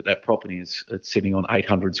relook at that property. It's sitting on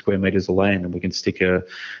 800 square metres of land, and we can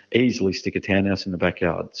easily stick a townhouse in the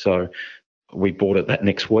backyard. So we bought it that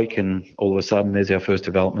next week, and all of a sudden there's our first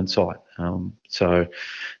development site. And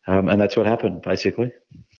that's what happened, basically.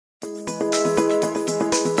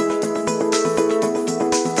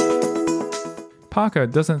 Parker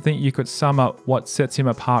doesn't think you could sum up what sets him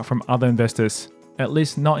apart from other investors, at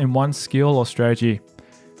least not in one skill or strategy.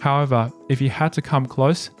 However, if you had to come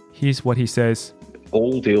close, here's what he says.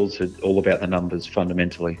 All deals are all about the numbers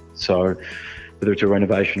fundamentally. So whether it's a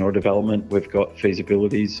renovation or a development, we've got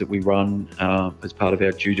feasibilities that we run as part of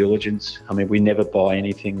our due diligence. I mean, we never buy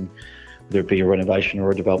anything, whether it be a renovation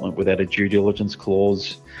or a development, without a due diligence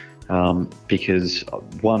clause. Because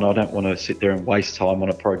one, I don't want to sit there and waste time on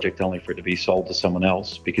a project only for it to be sold to someone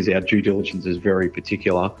else, because our due diligence is very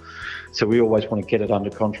particular. So we always want to get it under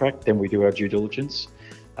contract, then we do our due diligence.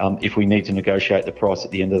 If we need to negotiate the price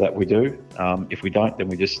at the end of that, we do. If we don't, then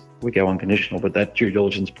we go unconditional. But that due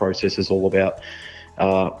diligence process is all about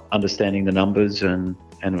understanding the numbers and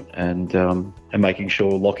making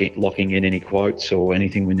sure locking in any quotes or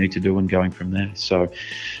anything we need to do and going from there. So, I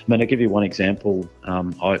mean, I'll give you one example.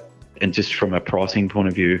 And just from a pricing point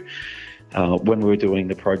of view, when we were doing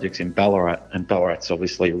the projects in Ballarat, and Ballarat's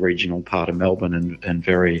obviously a regional part of Melbourne and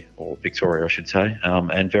or Victoria, I should say,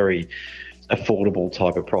 and very affordable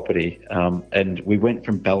type of property. And we went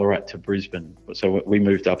from Ballarat to Brisbane. So we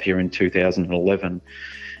moved up here in 2011.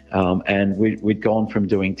 And we'd gone from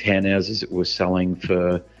doing townhouses that were selling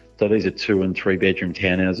for, so these are 2 and 3 bedroom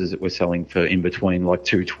townhouses that were selling for in between like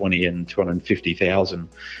 220 and 250,000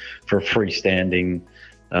 for a freestanding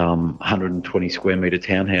 120 square metre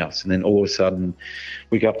townhouse. And then all of a sudden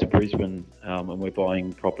we go up to Brisbane and we're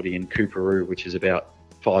buying property in Coorparoo, which is about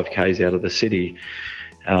 5 k's out of the city.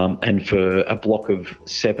 And for a block of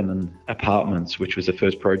 7 apartments, which was the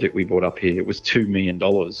first project we bought up here, it was $2 million.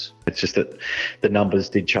 It's just that the numbers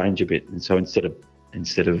did change a bit. And so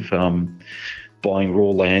instead of buying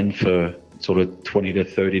raw land for sort of $20 to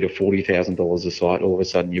 $30 to $40,000 a site, all of a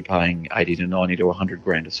sudden you're paying 80 to 90 to 100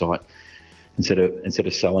 grand a site. Instead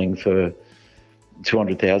of selling for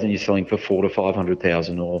 200,000, you're selling for 400 to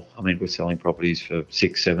 500,000, or I mean, we're selling properties for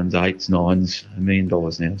 6, 7s, 8s, 9s, $1 million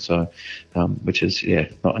now. So, which is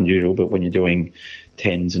not unusual. But when you're doing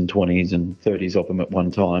 10s and 20s and 30s of them at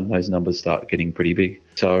one time, those numbers start getting pretty big.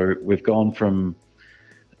 So we've gone from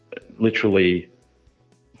literally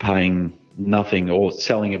paying nothing or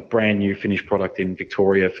selling a brand new finished product in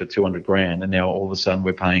Victoria for 200 grand, and now all of a sudden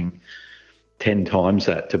we're paying 10 times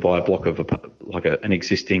that to buy a block of an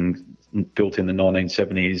existing, built in the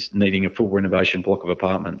 1970s, needing a full renovation block of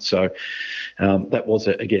apartments. So that was,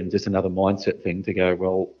 again, just another mindset thing to go,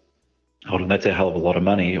 well, hold on, that's a hell of a lot of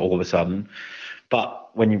money all of a sudden.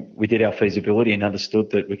 But when we did our feasibility and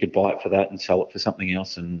understood that we could buy it for that and sell it for something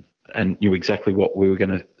else, and knew exactly what we were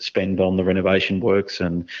going to spend on the renovation works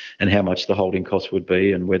and how much the holding costs would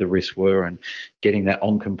be and where the risks were, and getting that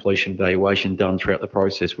on completion valuation done throughout the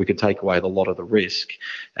process, we could take away a lot of the risk.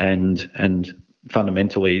 And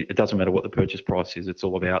fundamentally, it doesn't matter what the purchase price is. It's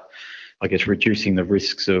all about, I guess, reducing the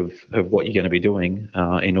risks of what you're going to be doing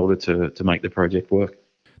in order to make the project work.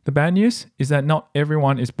 The bad news is that not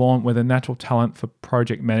everyone is born with a natural talent for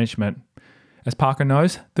project management. As Parker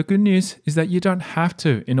knows, the good news is that you don't have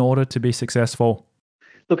to in order to be successful.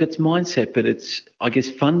 Look, it's mindset, but it's, I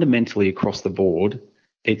guess, fundamentally across the board,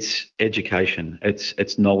 it's education,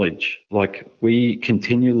 it's knowledge. Like, we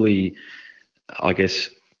continually, I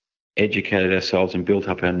guess, educated ourselves and built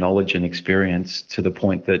up our knowledge and experience to the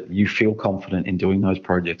point that you feel confident in doing those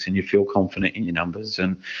projects and you feel confident in your numbers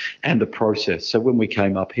and the process. So when we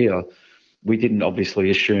came up here, we didn't obviously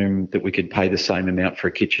assume that we could pay the same amount for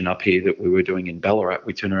a kitchen up here that we were doing in Ballarat.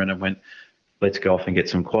 We turned around and went, let's go off and get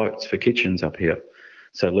some quotes for kitchens up here.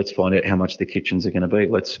 So let's find out how much the kitchens are going to be.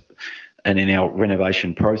 And in our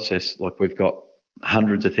renovation process, like, we've got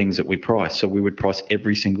hundreds of things that we price. So we would price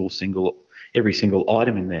every single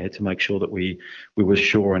item in there to make sure that we were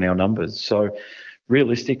sure on our numbers. So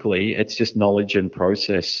realistically, it's just knowledge and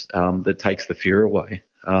process that takes the fear away.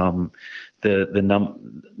 The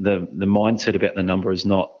mindset about the number is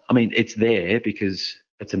not, I mean, it's there because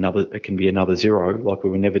it can be another zero. Like, we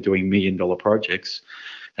were never doing $1 million projects.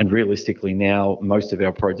 And realistically now, most of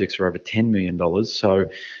our projects are over $10 million. So,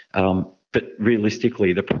 but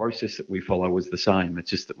realistically, the process that we follow was the same. It's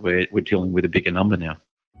just that we're dealing with a bigger number now.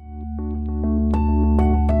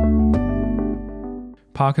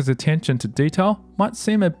 Parker's attention to detail might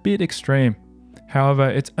seem a bit extreme. However,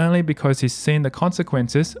 it's only because he's seen the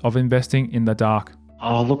consequences of investing in the dark.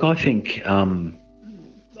 Oh, look, I think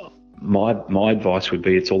my advice would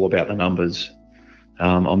be it's all about the numbers.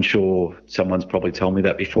 I'm sure someone's probably told me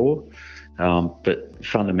that before, but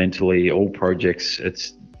fundamentally, all projects,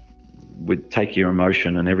 would take your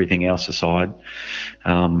emotion and everything else aside.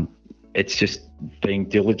 It's just being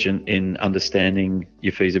diligent in understanding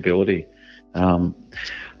your feasibility.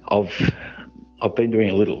 I've been doing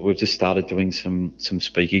a little. We've just started doing some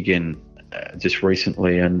speak again just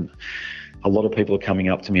recently, and a lot of people are coming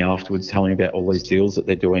up to me afterwards telling me about all these deals that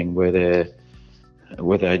they're doing where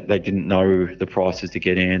they didn't know the prices to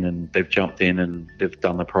get in, and they've jumped in and they've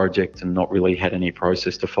done the project and not really had any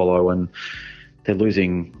process to follow, and they're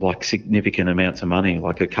losing like significant amounts of money.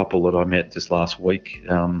 Like a couple that I met just last week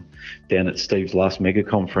down at Steve's last mega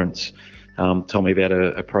conference told me about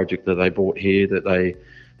a project that they bought here that they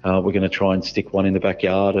were going to try and stick one in the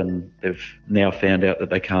backyard, and they've now found out that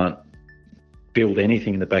they can't build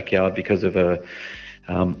anything in the backyard because of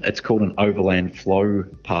it's called an overland flow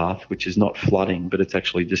path, which is not flooding, but it's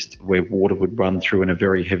actually just where water would run through in a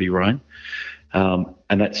very heavy rain.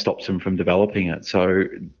 And that stops them from developing it. So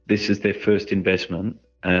this is their first investment,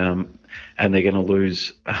 and they're going to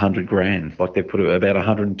lose 100 grand. Like they put about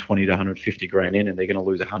 120 to 150 grand in, and they're going to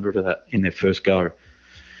lose 100 of that in their first go.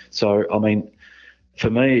 So, I mean, for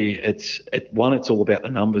me, it's all about the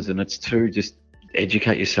numbers, and it's two, just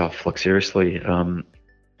educate yourself. Like seriously,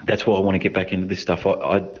 that's why I want to get back into this stuff.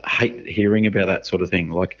 I hate hearing about that sort of thing.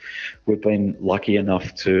 Like we've been lucky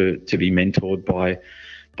enough to be mentored by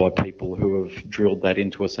people who have drilled that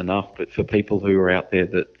into us enough. But for people who are out there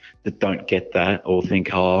that don't get that, or think,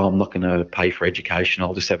 oh, I'm not going to pay for education,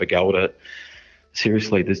 I'll just have a go at it.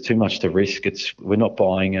 Seriously, there's too much to risk. We're not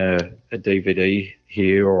buying a DVD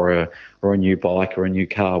here or a new bike or a new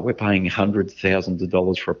car. We're paying hundreds of thousands of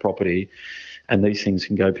dollars for a property, and these things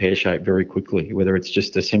can go pear-shaped very quickly, whether it's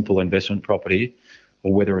just a simple investment property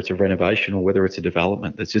or whether it's a renovation or whether it's a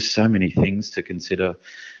development. There's just so many things to consider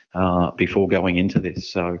before going into this.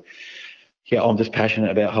 So, yeah, I'm just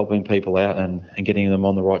passionate about helping people out and getting them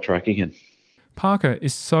on the right track again. Parker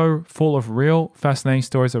is so full of real, fascinating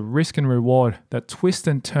stories of risk and reward that twist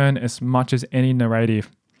and turn as much as any narrative.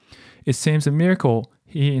 It seems a miracle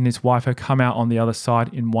he and his wife have come out on the other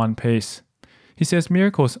side in one piece. He says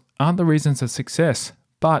miracles aren't the reasons of success,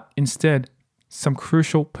 but instead, some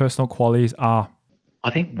crucial personal qualities are. I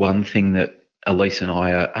think one thing that Elise and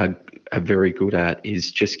I are very good at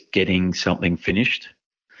is just getting something finished.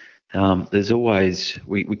 There's always,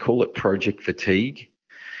 we call it project fatigue.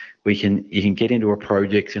 You can get into a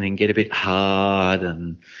project and it can get a bit hard,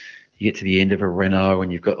 and you get to the end of a reno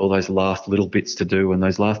and you've got all those last little bits to do, and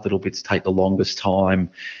those last little bits take the longest time.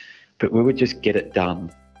 But we would just get it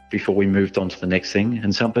done before we moved on to the next thing.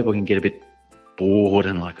 And some people can get a bit bored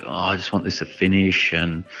and like, oh, I just want this to finish,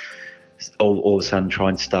 and all of a sudden try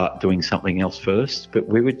and start doing something else first. But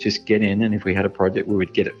we would just get in, and if we had a project, we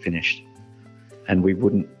would get it finished, and we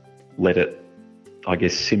wouldn't let it, I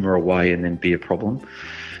guess, simmer away and then be a problem.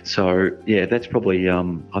 So yeah, that's probably,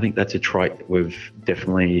 I think that's a trait that we've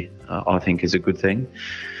definitely, I think is a good thing.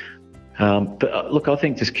 But look, I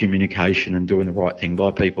think just communication and doing the right thing by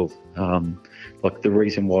people. Like the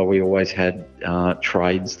reason why we always had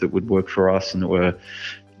trades that would work for us and that were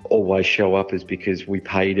always show up is because we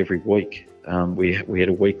paid every week. We had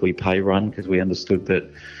a weekly pay run because we understood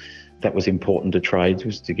that was important to trades,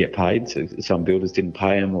 was to get paid. So some builders didn't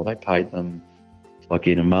pay them, or they paid them like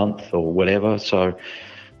in a month or whatever. So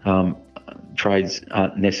trades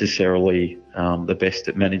aren't necessarily the best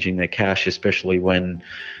at managing their cash, especially when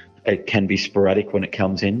it can be sporadic when it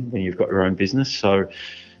comes in, when you've got your own business. So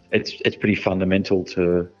it's pretty fundamental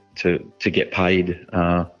to get paid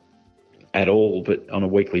at all, but on a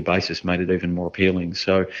weekly basis made it even more appealing.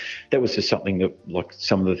 So that was just something that, like,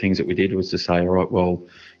 some of the things that we did was to say, all right, well,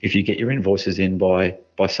 if you get your invoices in by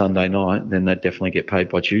Sunday night, then they'd definitely get paid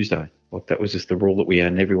by Tuesday. Like, that was just the rule that we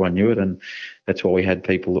had, and everyone knew it, and that's why we had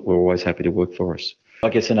people that were always happy to work for us. I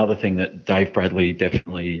guess another thing that Dave Bradley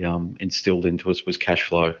definitely instilled into us was cash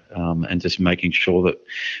flow, and just making sure that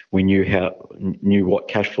we knew what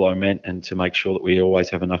cash flow meant, and to make sure that we always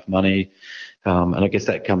have enough money. And I guess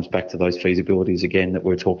that comes back to those feasibilities again that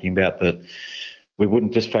we're talking about, that we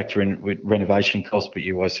wouldn't just factor in with renovation costs, but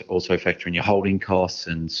you also factor in your holding costs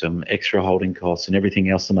and some extra holding costs and everything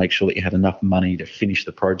else to make sure that you had enough money to finish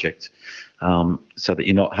the project, so that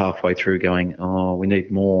you're not halfway through going, oh, we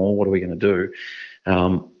need more, what are we going to do?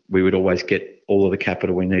 We would always get all of the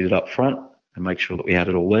capital we needed up front and make sure that we had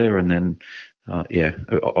it all there, and then,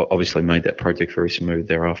 obviously made that project very smooth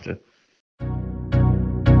thereafter.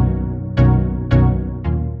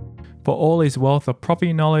 For all his wealth of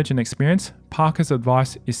property knowledge and experience, Parker's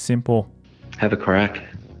advice is simple. Have a crack,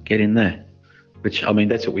 get in there. Which, I mean,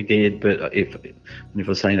 that's what we did. But if I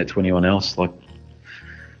was saying it to anyone else, like,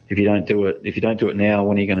 if you don't do it now,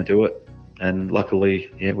 when are you going to do it? And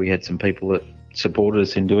luckily, we had some people that supported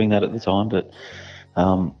us in doing that at the time. But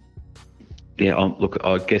look,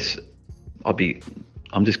 I guess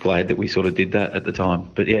I'm just glad that we sort of did that at the time.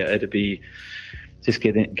 But it'd be just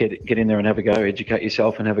get in there and have a go, educate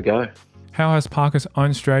yourself and have a go. How has Parker's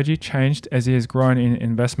own strategy changed as he has grown in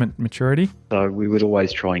investment maturity? So we would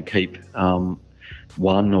always try and keep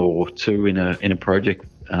one or two in a project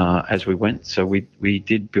as we went. So we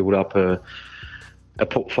did build up a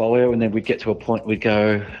portfolio, and then we'd get to a point we'd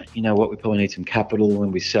go, you know what, we probably need some capital,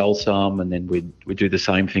 and we sell some, and then we'd do the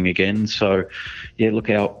same thing again. So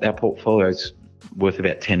look, our portfolio's worth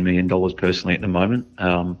about $10 million personally at the moment,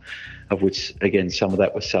 of which, again, some of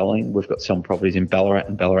that we're selling. We've got some properties in Ballarat,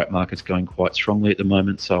 and Ballarat market's going quite strongly at the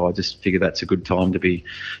moment, so I just figure that's a good time to be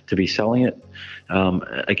selling it.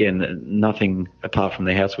 Again, nothing apart from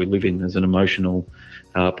the house we live in as an emotional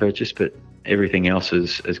purchase, but everything else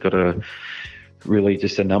has got really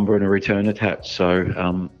just a number and a return attached.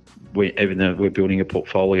 So even though we're building a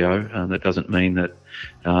portfolio, that doesn't mean that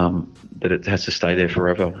it has to stay there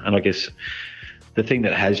forever. And I guess the thing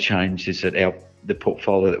that has changed is that the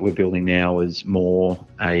portfolio that we're building now is more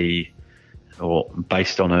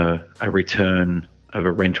based on a return of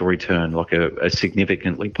a rental return, like a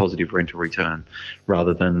significantly positive rental return,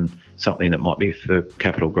 rather than something that might be for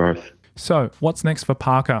capital growth. So what's next for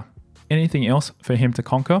Parker? Anything else for him to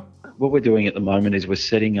conquer? What we're doing at the moment is we're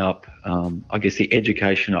setting up, I guess, the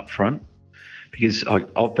education up front, because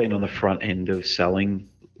I've been on the front end of selling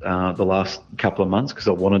the last couple of months, because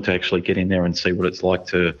I wanted to actually get in there and see what it's like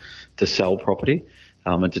to sell property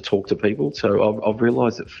and to talk to people. So I've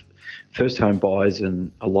realised that first home buyers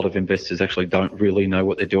and a lot of investors actually don't really know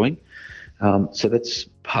what they're doing. So that's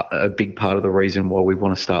a big part of the reason why we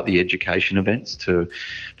want to start the education events for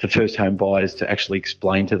first home buyers, to actually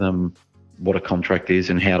explain to them what a contract is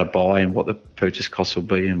and how to buy and what the purchase costs will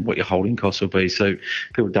be and what your holding costs will be, so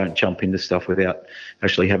people don't jump into stuff without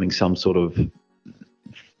actually having some sort of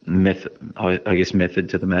method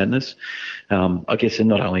to the madness. I guess, and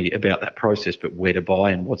not only about that process, but where to buy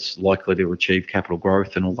and what's likely to achieve capital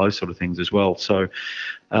growth and all those sort of things as well. So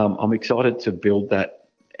I'm excited to build that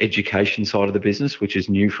education side of the business, which is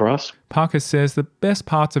new for us. Parker says the best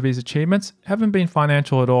parts of his achievements haven't been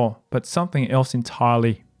financial at all, but something else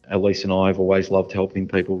entirely. Elise and I have always loved helping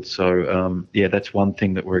people. So, that's one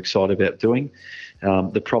thing that we're excited about doing.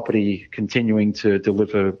 The property, continuing to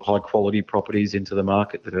deliver high quality properties into the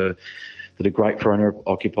market that are great for owner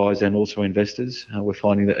occupiers and also investors. We're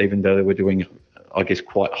finding that even though we're doing, I guess,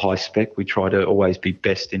 quite high spec, we try to always be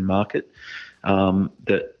best in market.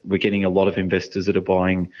 That we're getting a lot of investors that are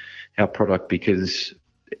buying our product because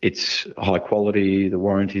it's high quality, the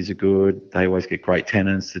warranties are good, they always get great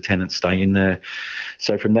tenants, the tenants stay in there.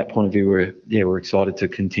 So from that point of view, we're excited to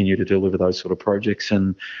continue to deliver those sort of projects.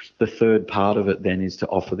 And the third part of it then is to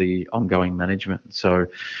offer the ongoing management. So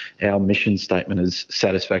our mission statement is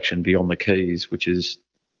satisfaction beyond the keys, which is,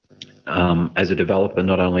 as a developer,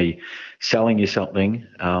 not only selling you something,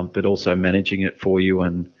 but also managing it for you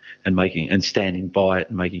and standing by it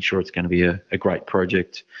and making sure it's going to be a great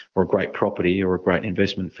project or a great property or a great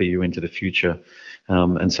investment for you into the future.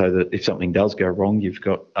 And so that if something does go wrong, you've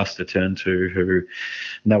got us to turn to, who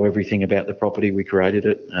know everything about the property. We created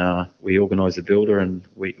it, we organise the builder, and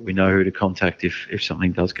we know who to contact if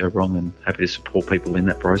something does go wrong, and happy to support people in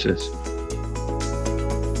that process.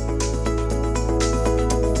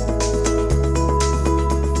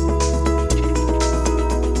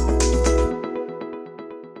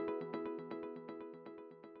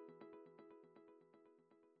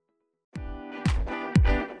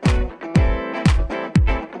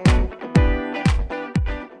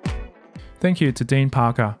 Thank you to Dean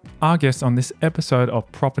Parker, our guest on this episode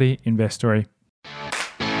of Property Investory.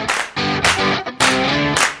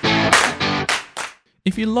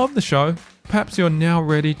 If you love the show, perhaps you're now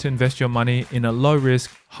ready to invest your money in a low-risk,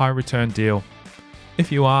 high-return deal.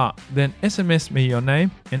 If you are, then SMS me your name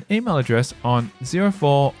and email address on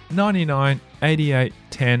 04 99 88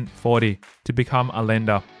 10 40 to become a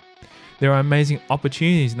lender. There are amazing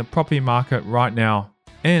opportunities in the property market right now,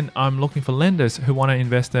 and I'm looking for lenders who want to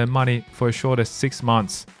invest their money for as short as 6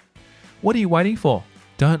 months. What are you waiting for?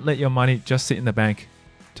 Don't let your money just sit in the bank.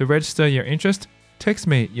 To register your interest, text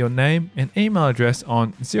me your name and email address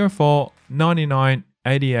on 04 99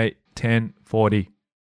 88 10 40.